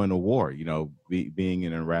going to war, being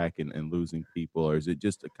in Iraq and losing people, or is it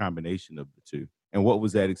just a combination of the two? And what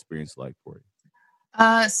was that experience like for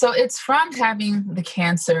you? So it's from having the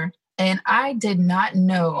cancer. And I did not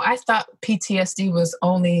know. I thought PTSD was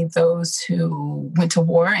only those who went to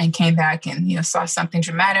war and came back and, saw something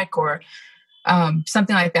dramatic or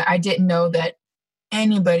something like that. I didn't know that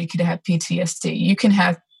anybody could have PTSD. You can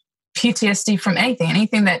have PTSD from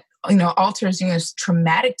anything that, alters you, is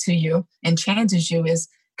traumatic to you and changes you,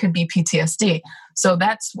 could be PTSD. So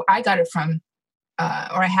I got it from,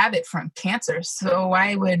 or I have it from cancer. So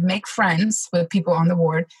I would make friends with people on the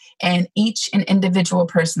ward, and each an individual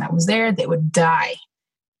person that was there, they would die.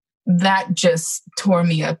 That just tore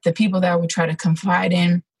me up. The people that I would try to confide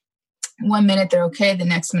in, one minute they're okay, the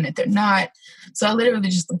next minute they're not. So I literally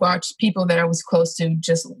just watched people that I was close to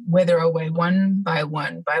just wither away one by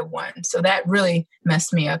one by one. So that really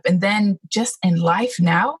messed me up. And then just in life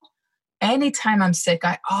now, anytime I'm sick,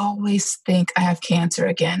 I always think I have cancer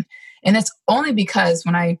again. And it's only because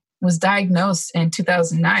when I was diagnosed in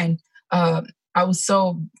 2009, I was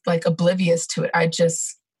so oblivious to it.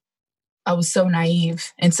 I was so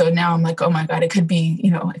naive. And so now I'm like, oh my God, it could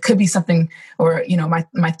be something, or,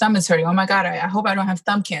 my thumb is hurting. Oh my God, I hope I don't have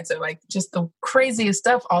thumb cancer. Like, just the craziest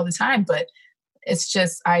stuff all the time. But it's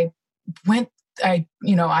just, I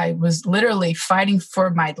was literally fighting for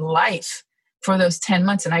my life for those 10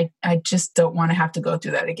 months. And I just don't want to have to go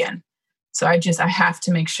through that again. So I have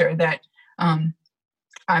to make sure that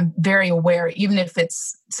I'm very aware, even if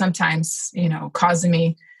it's sometimes, causing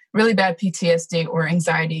me really bad PTSD or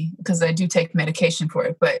anxiety, because I do take medication for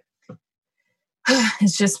it, but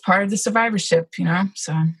it's just part of the survivorship,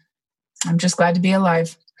 so I'm just glad to be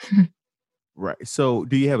alive. Right. So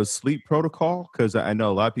do you have a sleep protocol? Because I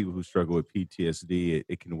know a lot of people who struggle with PTSD,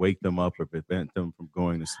 it can wake them up or prevent them from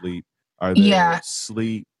going to sleep. Are there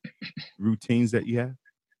sleep routines that you have?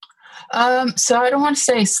 So I don't want to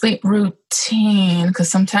say sleep routine, because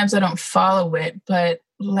sometimes I don't follow it, but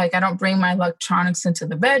I don't bring my electronics into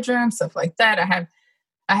the bedroom, stuff like that. I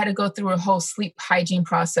had to go through a whole sleep hygiene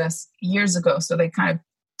process years ago. So they kind of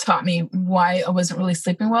taught me why I wasn't really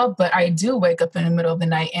sleeping well, but I do wake up in the middle of the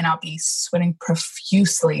night and I'll be sweating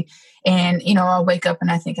profusely. And, I'll wake up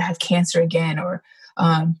and I think I have cancer again, or,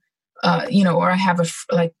 or I have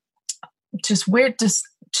just weird, just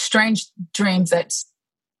strange dreams that's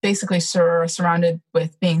basically surrounded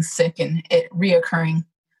with being sick and it reoccurring.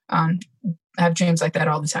 I have dreams like that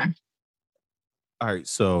all the time. All right.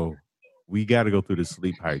 So we got to go through the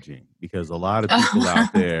sleep hygiene, because a lot of people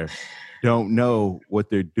out there don't know what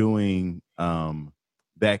they're doing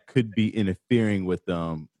that could be interfering with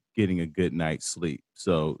them getting a good night's sleep.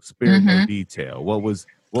 So spare no detail.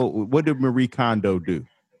 What did Marie Kondo do?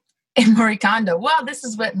 And Marie Kondo. Well, this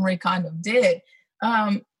is what Marie Kondo did.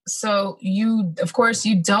 So of course,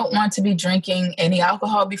 you don't want to be drinking any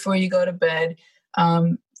alcohol before you go to bed.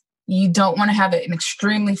 You don't want to have an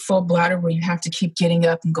extremely full bladder where you have to keep getting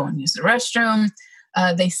up and going to use the restroom.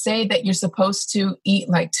 They say that you're supposed to eat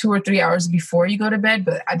 2 or 3 hours before you go to bed,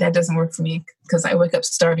 but that doesn't work for me because I wake up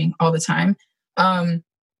starving all the time.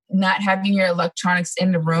 Not having your electronics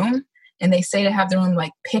in the room. And they say to have the room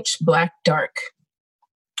pitch black dark.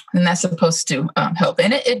 And that's supposed to help.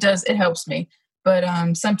 And it does, it helps me. But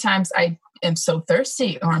sometimes I am so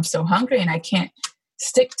thirsty or I'm so hungry and I can't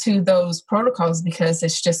stick to those protocols because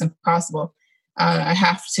it's just impossible. I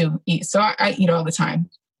have to eat. So I eat all the time.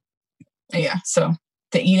 Yeah. So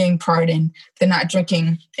the eating part and the not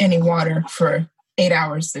drinking any water for 8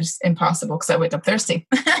 hours is impossible because I wake up thirsty.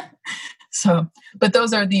 So, but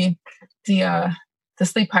those are the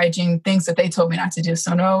sleep hygiene things that they told me not to do.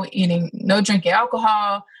 So no eating, no drinking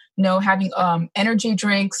alcohol, no having energy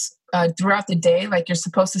drinks throughout the day. You're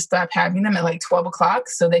supposed to stop having them at 12 o'clock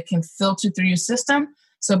so they can filter through your system.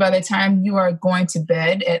 So by the time you are going to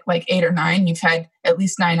bed at 8 or 9, you've had at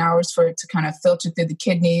least 9 hours for it to kind of filter through the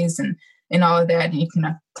kidneys and all of that, and you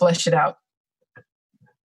can flush it out.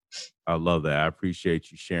 I love that. I appreciate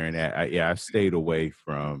you sharing that. I've stayed away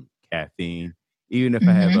from caffeine. Even if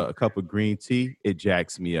I have a cup of green tea, it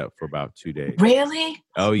jacks me up for about 2 days. Really?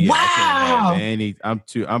 Oh yeah. Wow. I can't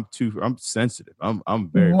have I'm sensitive. I'm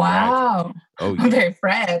very fragile. Oh yeah. I'm very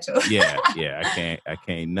fragile. Yeah. I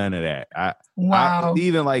can't none of that. Wow. I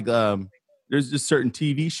even there's just certain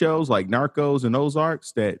TV shows like Narcos and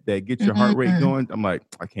Ozarks that get your heart rate Mm, going. I'm like,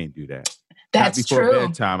 I can't do that. Not that's before true.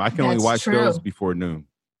 bedtime. I can only That's watch those true. before noon.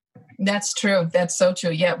 That's true. That's so true.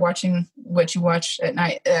 Yeah, watching what you watch at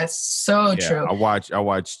night. That's so Yeah, true. I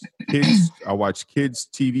watch kids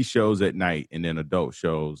TV shows at night and then adult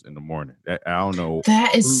shows in the morning. I don't know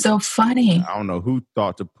That is who so funny. I don't know who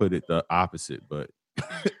thought to put it the opposite, but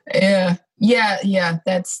Yeah.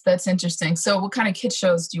 That's interesting. So, what kind of kid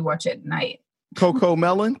shows do you watch at night? Coco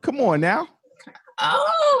Melon, come on now.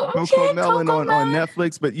 Oh, Coco okay, Melon Coco on Melon.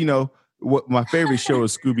 Netflix, but what my favorite show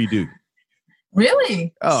is Scooby Doo.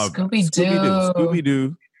 Really? Oh, Scooby Scooby Doo.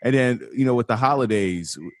 Doo, and then with the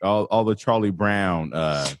holidays, all the Charlie Brown,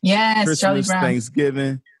 Yes, Charlie Christmas, Brown.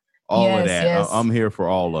 Thanksgiving, all of Yes, that. yes. I'm here for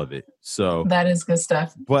all of it. So, That is good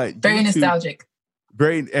stuff. but Very YouTube, nostalgic.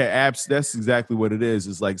 great apps. That's exactly what it is.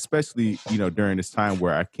 It's like, especially during this time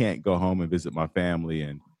where I can't go home and visit my family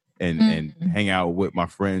and hang out with my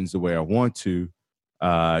friends the way I want to.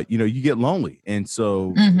 You get lonely, and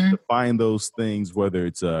so to find those things, whether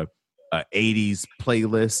it's a 80s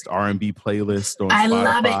playlist, R&B playlist on I Spotify,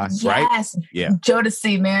 love it. right? Yes. Yeah.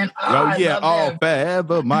 Jodeci, man. Oh yeah. I love Oh,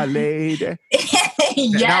 forever, my lady.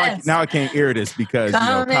 yes. Now I can't air this because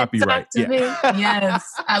Come and copyright. talk to me. Yes.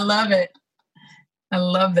 I love it. I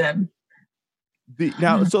love them.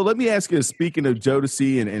 Now, so let me ask you, speaking of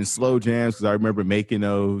Jodeci and slow jams, because I remember making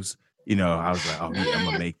those, I was like, oh, yeah, I'm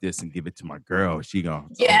going to make this and give it to my girl. She going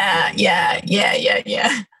to. Yeah.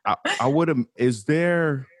 I would have, is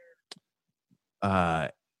there,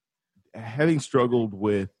 having struggled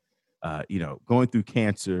with, going through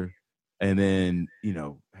cancer and then,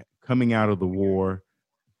 coming out of the war,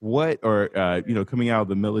 coming out of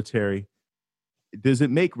the military, does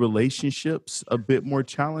it make relationships a bit more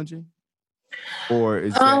challenging? Or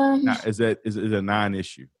is that a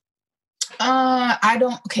non-issue? I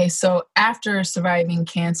don't. Okay, so after surviving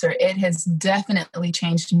cancer, it has definitely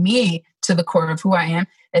changed me to the core of who I am,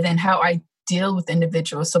 and then how I deal with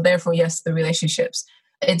individuals. So therefore, yes, the relationships.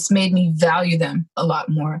 It's made me value them a lot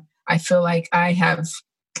more. I feel like I have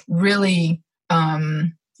really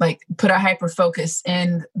put a hyper focus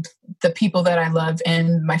in the people that I love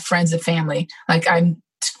and my friends and family. Like I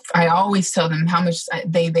always tell them how much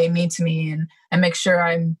they mean to me, and make sure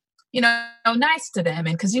I'm, nice to them.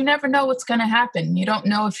 And because you never know what's going to happen. You don't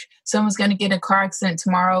know if someone's going to get in a car accident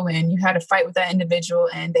tomorrow and you had a fight with that individual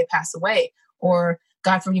and they pass away, or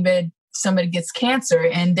God forbid somebody gets cancer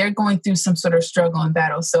and they're going through some sort of struggle and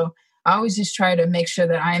battle. So I always just try to make sure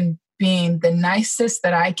that I'm being the nicest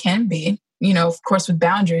that I can be, of course with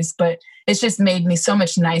boundaries, but it's just made me so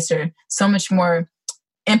much nicer, so much more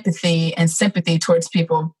empathy and sympathy towards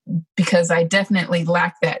people, because I definitely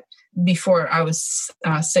lacked that before I was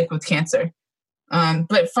sick with cancer.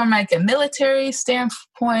 But from like a military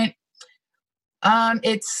standpoint,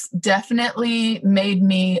 it's definitely made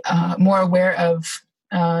me more aware of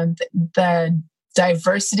the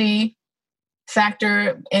diversity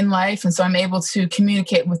factor in life. And so I'm able to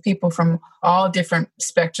communicate with people from all different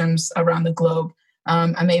spectrums around the globe.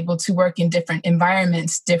 I'm able to work in different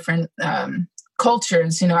environments, different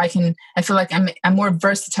cultures. I feel like I'm more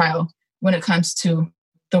versatile when it comes to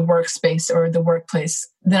the workspace or the workplace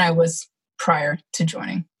than I was prior to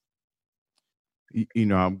joining.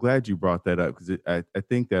 I'm glad you brought that up, because I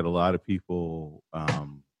think that a lot of people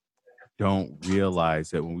don't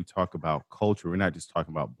realize that when we talk about culture, we're not just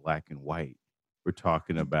talking about black and white. We're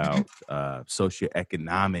talking about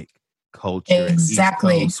socioeconomic culture,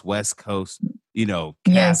 Exactly. East Coast, West Coast, Catholic,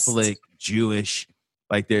 Yes. Jewish,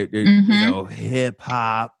 like they're hip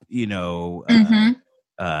hop,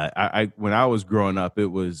 I when I was growing up, it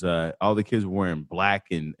was all the kids were wearing black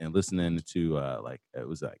and listening to it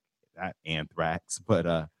was like not Anthrax,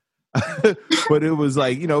 but but it was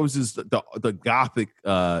like, it was just the gothic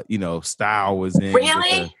style was in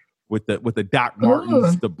Really? with the Doc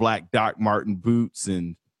Martens, the black Doc Marten boots,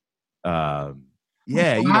 and Wow.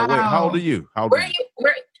 wait, how old are you? Where are you?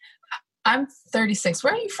 I'm 36.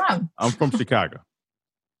 Where are you from? I'm from Chicago.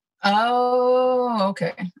 Oh,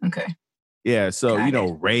 okay. Yeah, so Got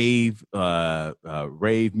it.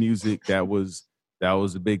 rave music, that was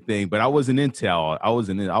a big thing, but I wasn't into all. I was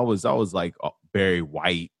like Barry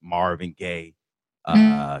White, Marvin Gaye,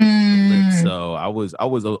 Calypso. I was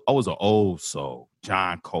an old soul,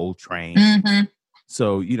 John Coltrane.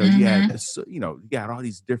 So you had you got all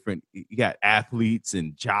these different. You got athletes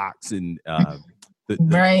and jocks and the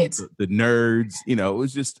nerds. It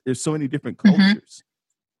was just, there's so many different cultures.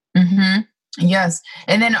 Yes.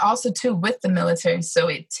 And then also too with the military, so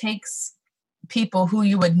it takes people who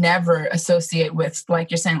you would never associate with,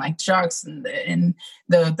 like you're saying, like jocks and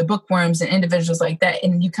the bookworms and individuals like that,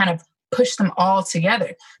 and you kind of push them all together.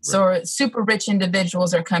 Right. So super rich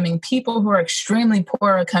individuals are coming, people who are extremely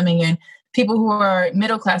poor are coming in, people who are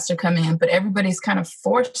middle class are coming in, but everybody's kind of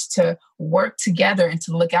forced to work together and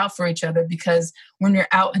to look out for each other, because when you're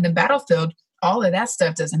out in the battlefield, all of that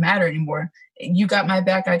stuff doesn't matter anymore. You got my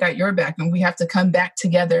back, I got your back, and we have to come back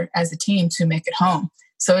together as a team to make it home.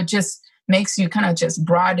 So it just makes you kind of just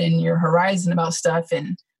broaden your horizon about stuff,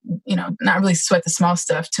 and not really sweat the small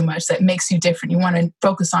stuff too much. That makes you different. You want to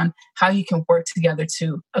focus on how you can work together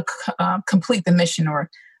to complete the mission, or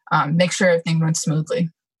make sure everything runs smoothly.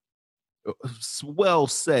 Well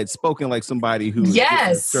said. Spoken like somebody who is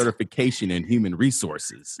getting a certification in human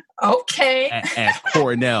resources. Okay. At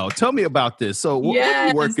Cornell. Tell me about this. So what are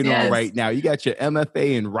you working on right now? You got your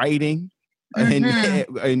MFA in writing,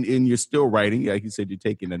 and you're still writing. Like you said, you're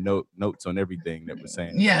taking notes on everything that we're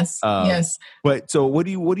saying. Yes. Yes. But so what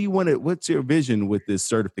do you want to, what's your vision with this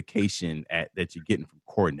certification that you're getting from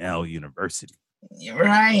Cornell University?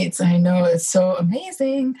 Right. I know, it's so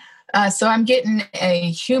amazing. So I'm getting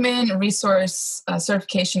a human resource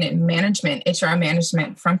certification in management, HR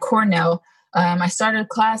management from Cornell. I started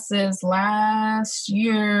classes last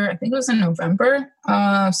year, I think it was in November.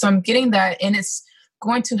 So I'm getting that, and it's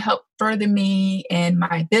going to help further me in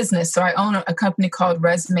my business. So I own a company called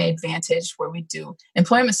Resume Advantage, where we do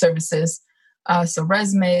employment services. So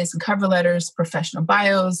resumes and cover letters, professional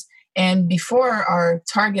bios. And before, our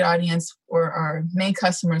target audience or our main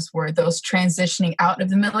customers were those transitioning out of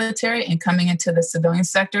the military and coming into the civilian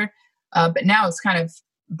sector. But now it's kind of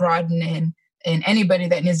broadening in anybody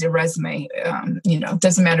that needs a resume.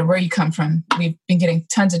 Doesn't matter where you come from. We've been getting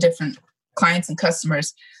tons of different clients and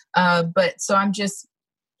customers. But so I'm just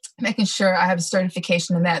making sure I have a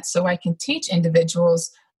certification in that, so I can teach individuals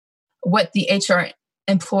what the HR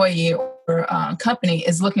employee or company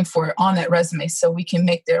is looking for on that resume, so we can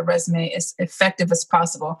make their resume as effective as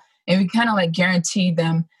possible, and we kind of like guarantee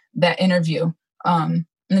them that interview. And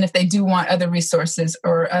if they do want other resources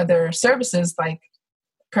or other services, like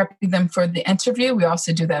prepping them for the interview, we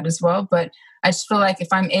also do that as well. But I just feel like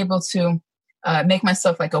if I'm able to make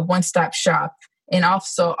myself like a one-stop shop, and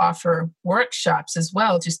also offer workshops as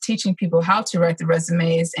well, just teaching people how to write the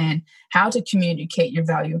resumes and how to communicate your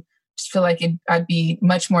value, just feel like I'd be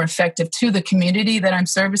much more effective to the community that I'm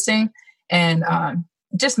servicing. And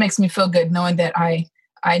it just makes me feel good knowing that I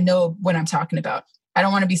know what I'm talking about. I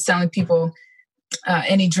don't want to be selling people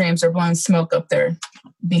any dreams or blowing smoke up their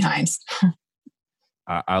behinds.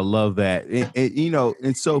 I love that.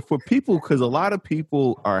 And so for people, because a lot of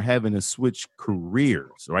people are having to switch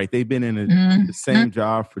careers, right? They've been in the same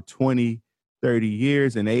job for 20, 30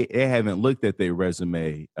 years, and they haven't looked at their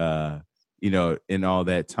resume, in all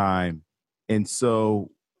that time. And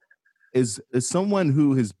so is someone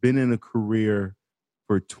who has been in a career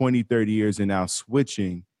for 20, 30 years and now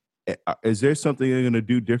switching, is there something they're going to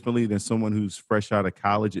do differently than someone who's fresh out of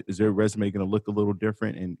college? Is their resume going to look a little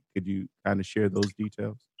different? And could you kind of share those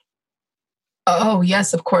details? Oh,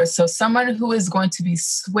 yes, of course. So someone who is going to be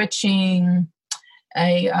switching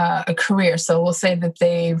a career. So we'll say that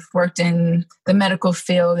they've worked in the medical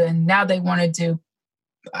field and now they want to do,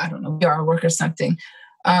 I don't know, PR work or something.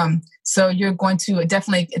 So you're going to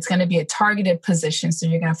it's going to be a targeted position. So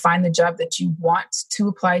you're going to find the job that you want to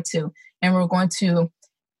apply to. And we're going to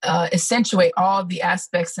accentuate all the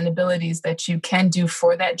aspects and abilities that you can do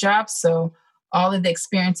for that job. So all of the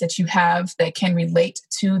experience that you have that can relate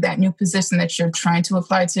to that new position that you're trying to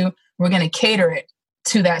apply to, we're going to cater it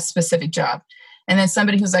to that specific job. And then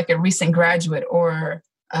somebody who's like a recent graduate or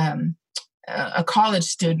a college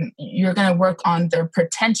student, you're going to work on their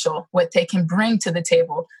potential, what they can bring to the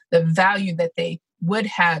table, the value that they would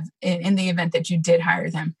have in the event that you did hire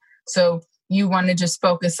them. So you want to just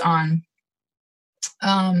focus on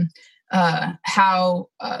how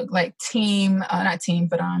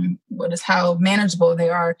how manageable they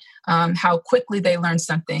are, how quickly they learn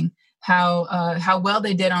something, how well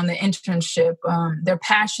they did on the internship, their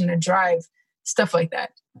passion, their drive, stuff like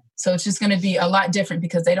that. So it's just going to be a lot different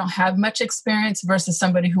because they don't have much experience versus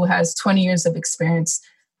somebody who has 20 years of experience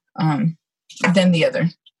than the other.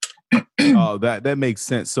 Oh, that makes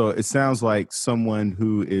sense. So it sounds like someone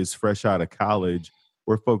who is fresh out of college,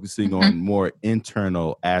 we're focusing on more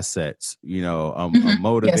internal assets. I'm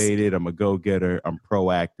motivated, yes. I'm a go-getter, I'm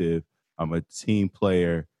proactive, I'm a team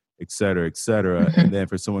player, et cetera, et cetera. And then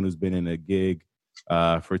for someone who's been in a gig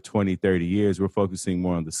for 20, 30 years, we're focusing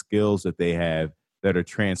more on the skills that they have that are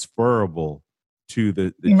transferable to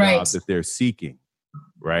the right. job that they're seeking,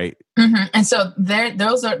 right? And so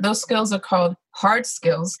those skills are called hard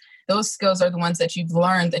skills. Those skills are the ones that you've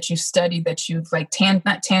learned, that you've studied, that you've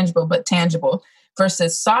not tangible, but tangible,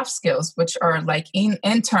 versus soft skills, which are like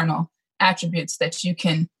internal. attributes that you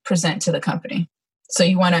can present to the company. So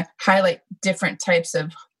you want to highlight different types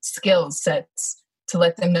of skill sets to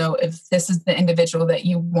let them know if this is the individual that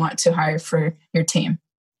you want to hire for your team.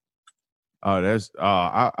 Oh, that's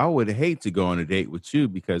I would hate to go on a date with you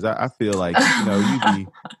because I feel like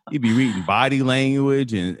you'd be reading body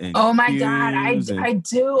language and Oh my God, cues and I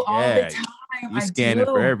do all the yeah, time. you I scanning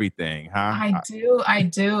for do. everything, huh? I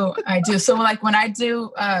do. So like when I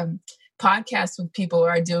do podcasts with people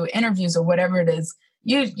or I do interviews or whatever it is,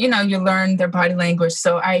 you learn their body language.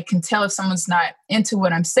 So I can tell if someone's not into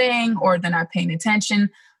what I'm saying or they're not paying attention.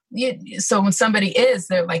 So when somebody is,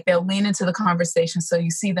 they'll lean into the conversation. So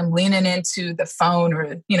you see them leaning into the phone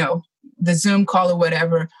or, the Zoom call or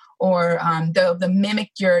whatever, or they'll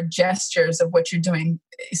mimic your gestures of what you're doing.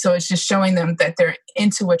 So it's just showing them that they're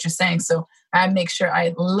into what you're saying. So I make sure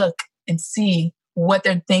I look and see what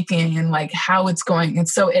they're thinking and like how it's going. And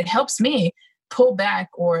so it helps me pull back,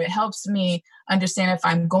 or it helps me understand if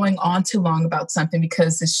I'm going on too long about something,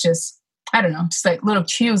 because it's just, I don't know, just like little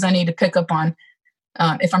cues I need to pick up on.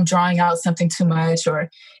 If I'm drawing out something too much, or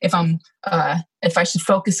if I should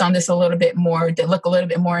focus on this a little bit more, to look a little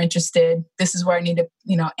bit more interested, this is where I need to,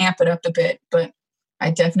 amp it up a bit. But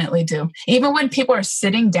I definitely do. Even when people are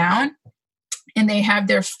sitting down and they have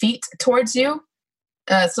their feet towards you.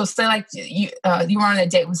 So say like you were on a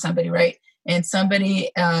date with somebody, right? And somebody,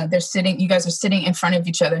 you guys are sitting in front of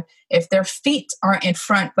each other. If their feet aren't in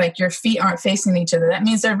front, like your feet aren't facing each other, that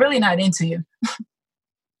means they're really not into you.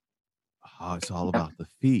 Oh, it's all about the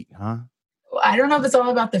feet, huh? I don't know if it's all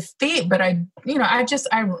about the feet, but I read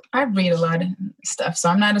a lot of stuff. So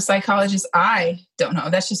I'm not a psychologist. I don't know.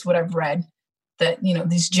 That's just what I've read, that,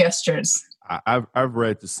 these gestures. I've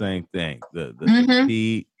read the same thing. The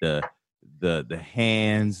feet, the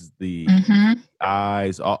hands, the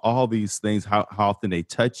eyes, all these things, how often they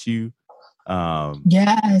touch you.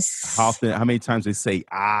 Yes. How many times they say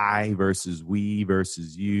I versus we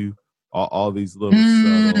versus you, all these little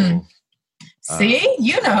subtle. See,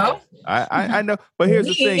 I know, but here's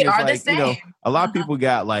the thing: it's like a lot of people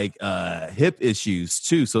got like hip issues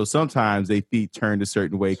too. So sometimes they feet turned a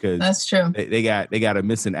certain way because that's true. They got a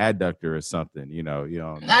missing adductor or something. You know.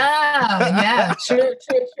 Yeah, true.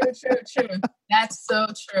 That's so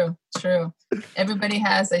true. Everybody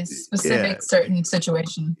has a specific certain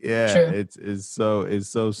situation. Yeah, true.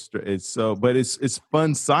 But it's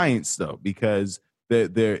fun science though, because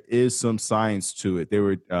there is some science to it.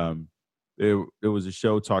 There was a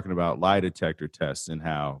show talking about lie detector tests and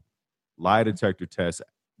how lie detector tests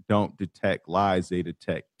don't detect lies, they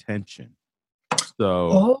detect tension.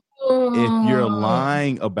 So if you're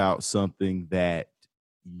lying about something that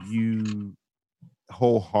you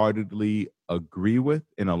wholeheartedly agree with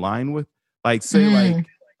and align with, like say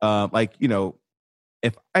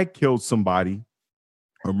if I killed somebody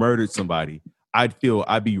or murdered somebody, I'd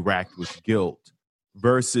be racked with guilt.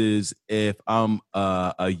 Versus if I'm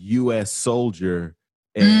a U.S. soldier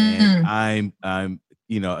and I'm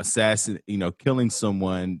killing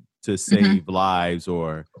someone to save lives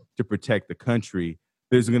or to protect the country,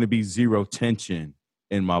 there's going to be zero tension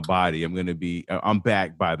in my body. I'm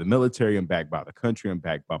backed by the military, I'm backed by the country, I'm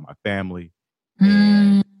backed by my family.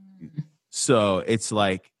 And so it's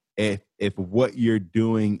like if what you're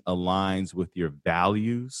doing aligns with your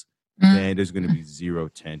values, then there's going to be zero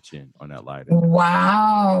tension on that lie.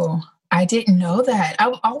 Wow. I didn't know that.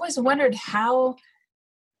 I always wondered how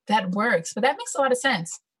that works, but that makes a lot of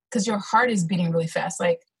sense because your heart is beating really fast.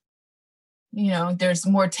 Like, there's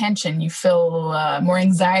more tension. You feel more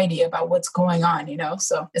anxiety about what's going on,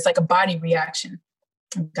 so it's like a body reaction.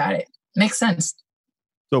 Got it. Makes sense.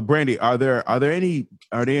 So Brandii, are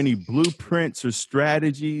there any blueprints or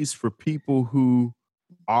strategies for people who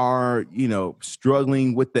are,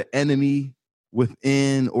 struggling with the enemy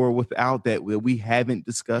within or without that we haven't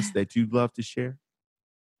discussed that you'd love to share?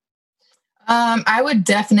 I would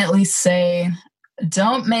definitely say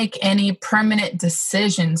don't make any permanent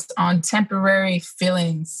decisions on temporary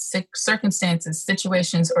feelings, circumstances,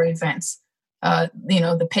 situations, or events.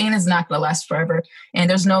 The pain is not going to last forever, and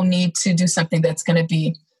there's no need to do something that's going to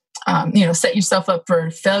be, set yourself up for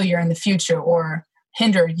failure in the future or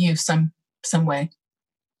hinder you some way.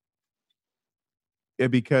 Yeah,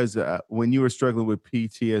 because when you were struggling with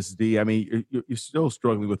PTSD, I mean, you're still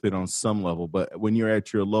struggling with it on some level, but when you're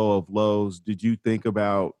at your low of lows, did you think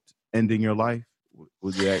about ending your life?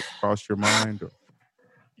 Would that cross your mind?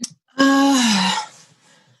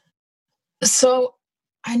 So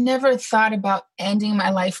I never thought about ending my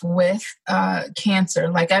life with cancer.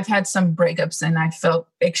 Like I've had some breakups and I felt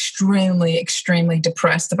extremely, extremely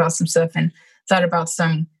depressed about some stuff and thought about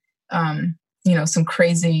some, some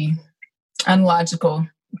crazy, unlogical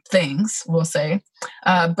things, we'll say.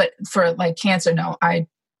 But for like cancer, no,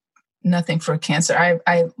 nothing for cancer.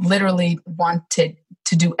 I literally wanted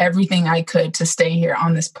to do everything I could to stay here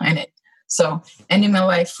on this planet. So ending my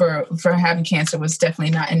life for having cancer was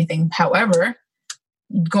definitely not anything. However,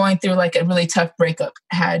 going through like a really tough breakup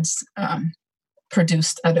had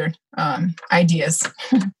produced other ideas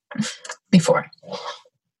before.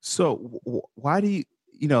 So why do you,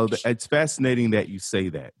 it's fascinating that you say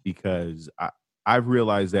that, because I've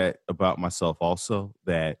realized that about myself also,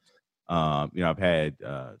 that, I've had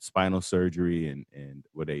spinal surgery and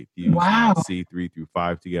where they fuse my Wow. C3 through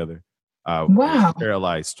 5 together. I was Wow.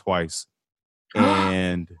 paralyzed twice.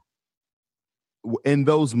 And in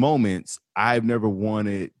those moments, I've never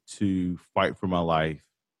wanted to fight for my life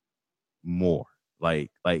more.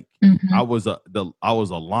 Like Mm-hmm. I was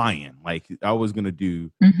a lion. Like I was gonna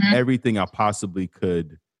do Mm-hmm. everything I possibly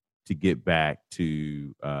could to get back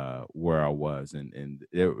to where I was, and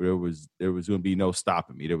there was gonna be no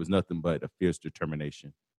stopping me. There was nothing but a fierce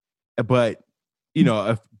determination. But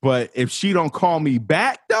if she don't call me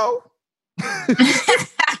back though,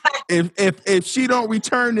 if she don't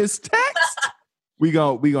return this text, we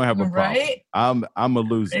gonna have a problem. Right? I'm a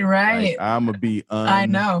loser. Right. Like, I'm gonna be I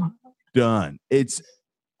know. done. It's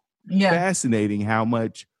Yeah. fascinating how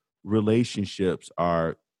much relationships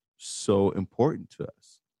are so important to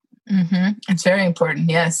us. Mm-hmm. It's very important.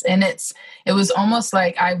 Yes. And it was almost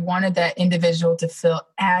like I wanted that individual to feel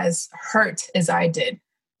as hurt as I did.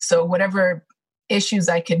 So whatever issues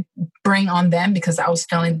I could bring on them, because I was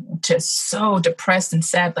feeling just so depressed and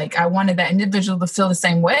sad, like I wanted that individual to feel the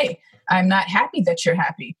same way. I'm not happy that you're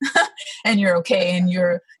happy and you're okay. And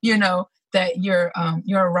that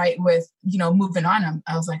you're right with, moving on.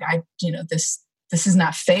 I was like, this is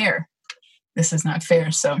not fair. This is not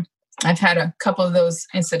fair. So I've had a couple of those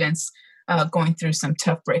incidents going through some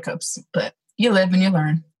tough breakups, but you live and you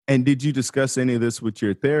learn. And did you discuss any of this with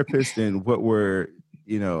your therapist, and what were,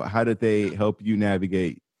 how did they help you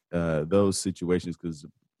navigate those situations? Because,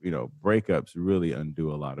 breakups really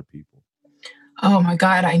undo a lot of people. Oh my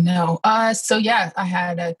God, I know. So yeah, I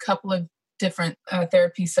had a couple of different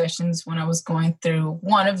therapy sessions when I was going through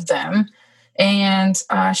one of them. And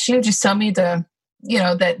she would just tell me that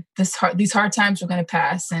these hard times were going to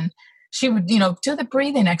pass. And she would, do the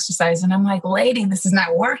breathing exercise. And I'm like, lady, this is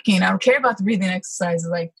not working. I don't care about the breathing exercise.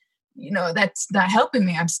 Like, that's not helping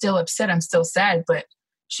me. I'm still upset. I'm still sad. But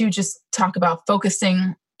she would just talk about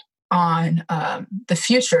focusing on the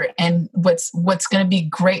future and what's going to be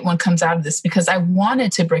great when it comes out of this, because I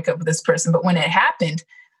wanted to break up with this person. But when it happened,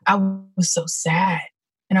 I was so sad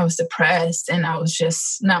and I was depressed and I was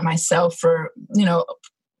just not myself for,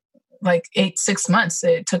 like 6 months.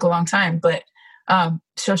 It took a long time, but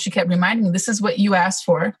so she kept reminding me, this is what you asked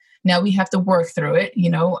for. Now we have to work through it.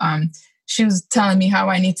 She was telling me how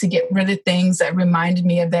I need to get rid of things that reminded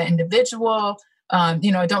me of that individual.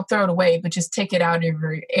 Don't throw it away, but just take it out of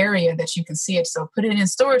your area that you can see it. So put it in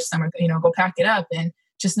storage somewhere, go pack it up and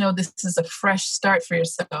just know this is a fresh start for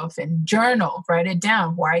yourself, and journal, write it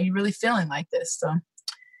down. Why are you really feeling like this? So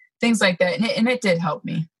things like that. And it did help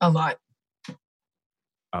me a lot.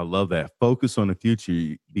 I love that. Focus on the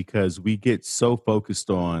future, because we get so focused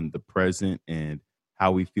on the present and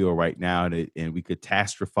how we feel right now, and we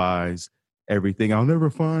catastrophize everything. I'll never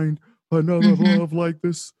find another love like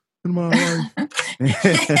this in my life.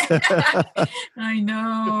 I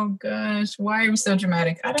know. Gosh, why are we so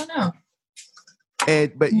dramatic? I don't know.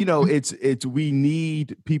 But it's we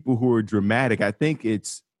need people who are dramatic. I think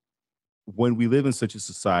it's when we live in such a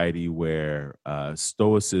society where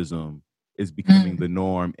stoicism is becoming the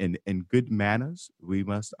norm, and good manners, we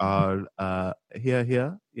must all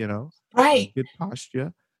here, right, good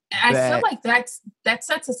posture. I feel like that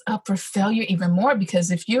sets us up for failure even more,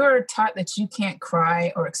 because if you're taught that you can't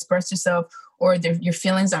cry or express yourself, or your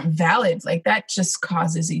feelings aren't valid, like that just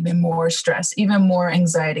causes even more stress, even more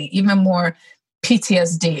anxiety, even more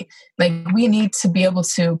PTSD. Like we need to be able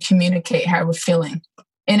to communicate how we're feeling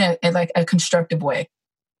in a constructive way.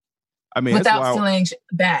 I mean, without feeling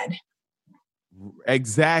bad.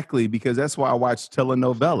 Exactly, because that's why I watch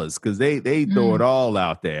telenovelas, because they throw it all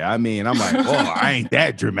out there. I mean, I'm like, oh, I ain't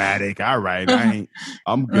that dramatic. All right,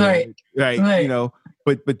 I'm good. Right.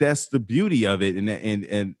 But that's the beauty of it,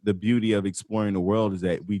 and the beauty of exploring the world is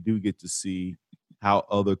that we do get to see how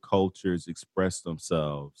other cultures express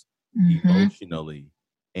themselves emotionally,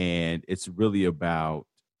 and it's really about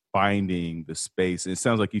finding the space. And it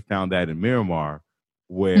sounds like you found that in Miramar,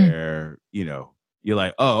 where you're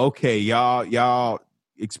like, oh, okay, y'all,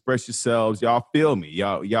 express yourselves. Y'all feel me.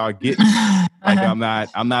 Y'all get me. Like I'm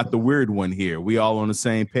not the weird one here. We all on the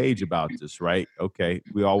same page about this, right? Okay.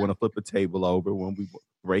 We all want to flip a table over when we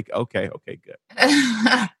break. Okay, good.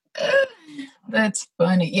 That's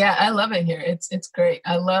funny. Yeah, I love it here. It's great.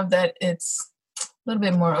 I love that it's a little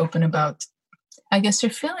bit more open about, I guess,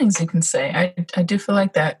 your feelings, you can say. I do feel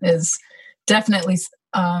like that is definitely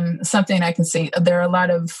something I can see. There are a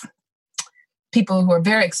lot of people who are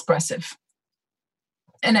very expressive,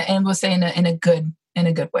 and we'll say in a good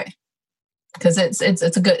way, because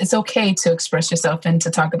it's okay to express yourself and to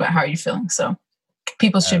talk about how you're feeling. So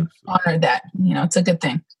people should honor that. It's a good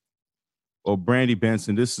thing. Well, Brandii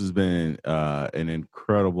Benson, this has been an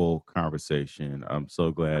incredible conversation. I'm so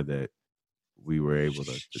glad that we were able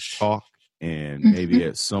to talk, and maybe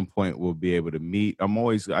at some point we'll be able to meet.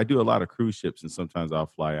 I do a lot of cruise ships, and sometimes I'll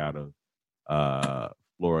fly out of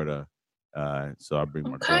Florida. So I'll bring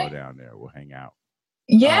my girl down there. We'll hang out.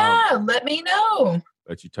 Yeah, let me know.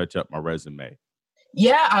 Let you touch up my resume.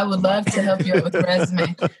 Yeah, I would love to help you out with the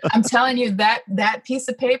resume. I'm telling you that piece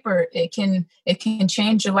of paper, it can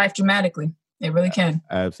change your life dramatically. It really can.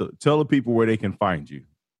 Absolutely. Tell the people where they can find you.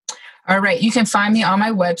 All right. You can find me on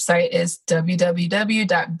my website is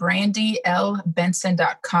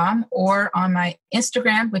www.brandielbenson.com, or on my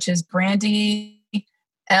Instagram, which is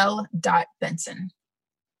brandiel.benson.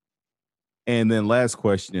 And then last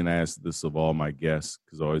question, and I ask this of all my guests,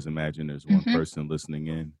 because I always imagine there's one person listening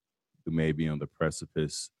in who may be on the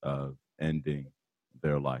precipice of ending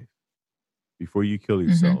their life. Before you kill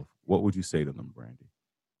yourself, what would you say to them, Brandii?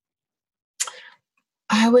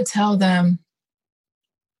 I would tell them,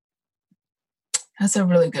 that's a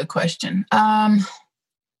really good question.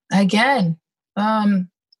 Again,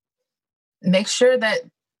 make sure that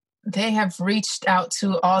they have reached out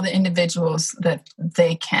to all the individuals that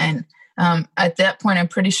they can. At that point, I'm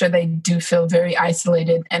pretty sure they do feel very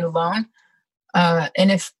isolated and alone.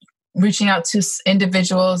 And if reaching out to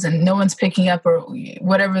individuals and no one's picking up, or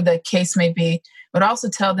whatever the case may be, but also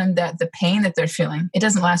tell them that the pain that they're feeling, it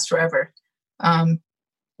doesn't last forever.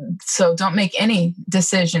 So don't make any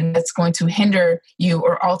decision that's going to hinder you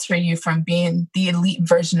or alter you from being the elite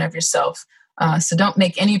version of yourself. So don't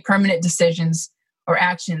make any permanent decisions or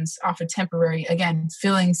actions off of temporary, again,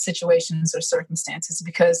 feelings, situations, or circumstances,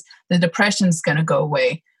 because the depression's going to go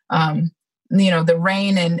away. The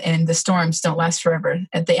rain and the storms don't last forever.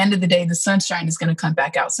 At the end of the day, the sunshine is going to come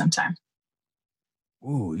back out sometime.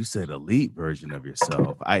 Ooh, you said elite version of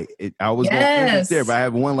yourself. I was going to end it there, but I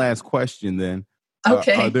have one last question then.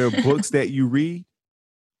 Okay. Are there books that you read?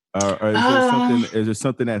 Or is there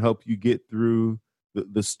something that helped you get through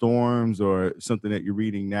the storms, or something that you're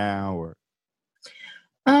reading now? Or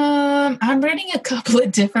I'm reading a couple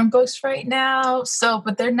of different books right now.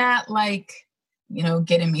 But they're not like,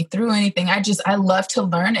 getting me through anything. I love to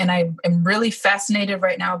learn, and I am really fascinated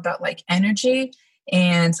right now about like energy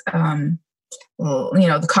and the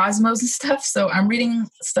cosmos and stuff. So I'm reading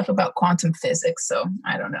stuff about quantum physics. So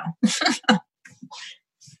I don't know.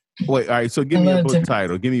 Wait, all right. So give me a book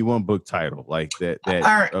title. Give me one book title like that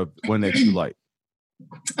one that you like.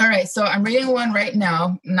 All right. So I'm reading one right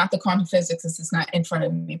now, not the quantum physics, this is not in front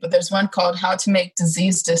of me, but there's one called How to Make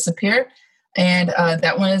Disease Disappear. And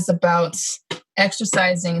that one is about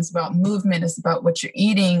exercising. It's about movement. It's about what you're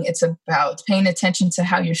eating. It's about paying attention to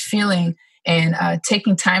how you're feeling and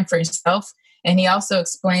taking time for yourself. And he also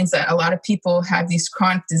explains that a lot of people have these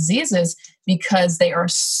chronic diseases because they are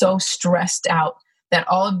so stressed out, that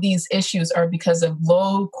all of these issues are because of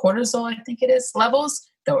low cortisol, I think it is, levels,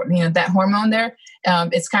 that hormone there.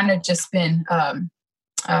 It's kind of just been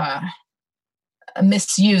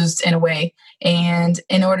misused in a way. And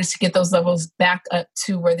in order to get those levels back up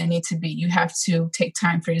to where they need to be, you have to take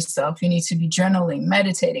time for yourself. You need to be journaling,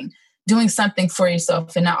 meditating, doing something for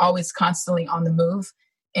yourself, and not always constantly on the move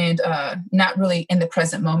and not really in the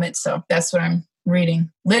present moment. So that's what I'm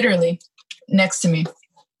reading, literally next to me.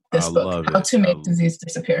 This book, How to Make Disease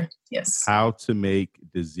Disappear. Yes. How to Make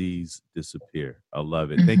Disease Disappear. I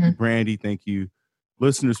love it. Thank you, Brandii. Thank you,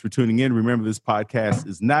 listeners, for tuning in. Remember, this podcast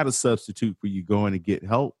is not a substitute for you going to get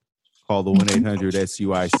help. Call the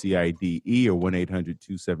 1-800-SUICIDE or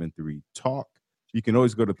 1-800-273-TALK. You can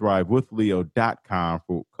always go to thrivewithleo.com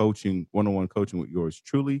for coaching, one-on-one coaching with yours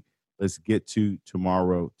truly. Let's get to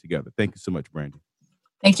tomorrow together. Thank you so much, Brandii.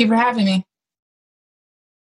 Thank you for having me.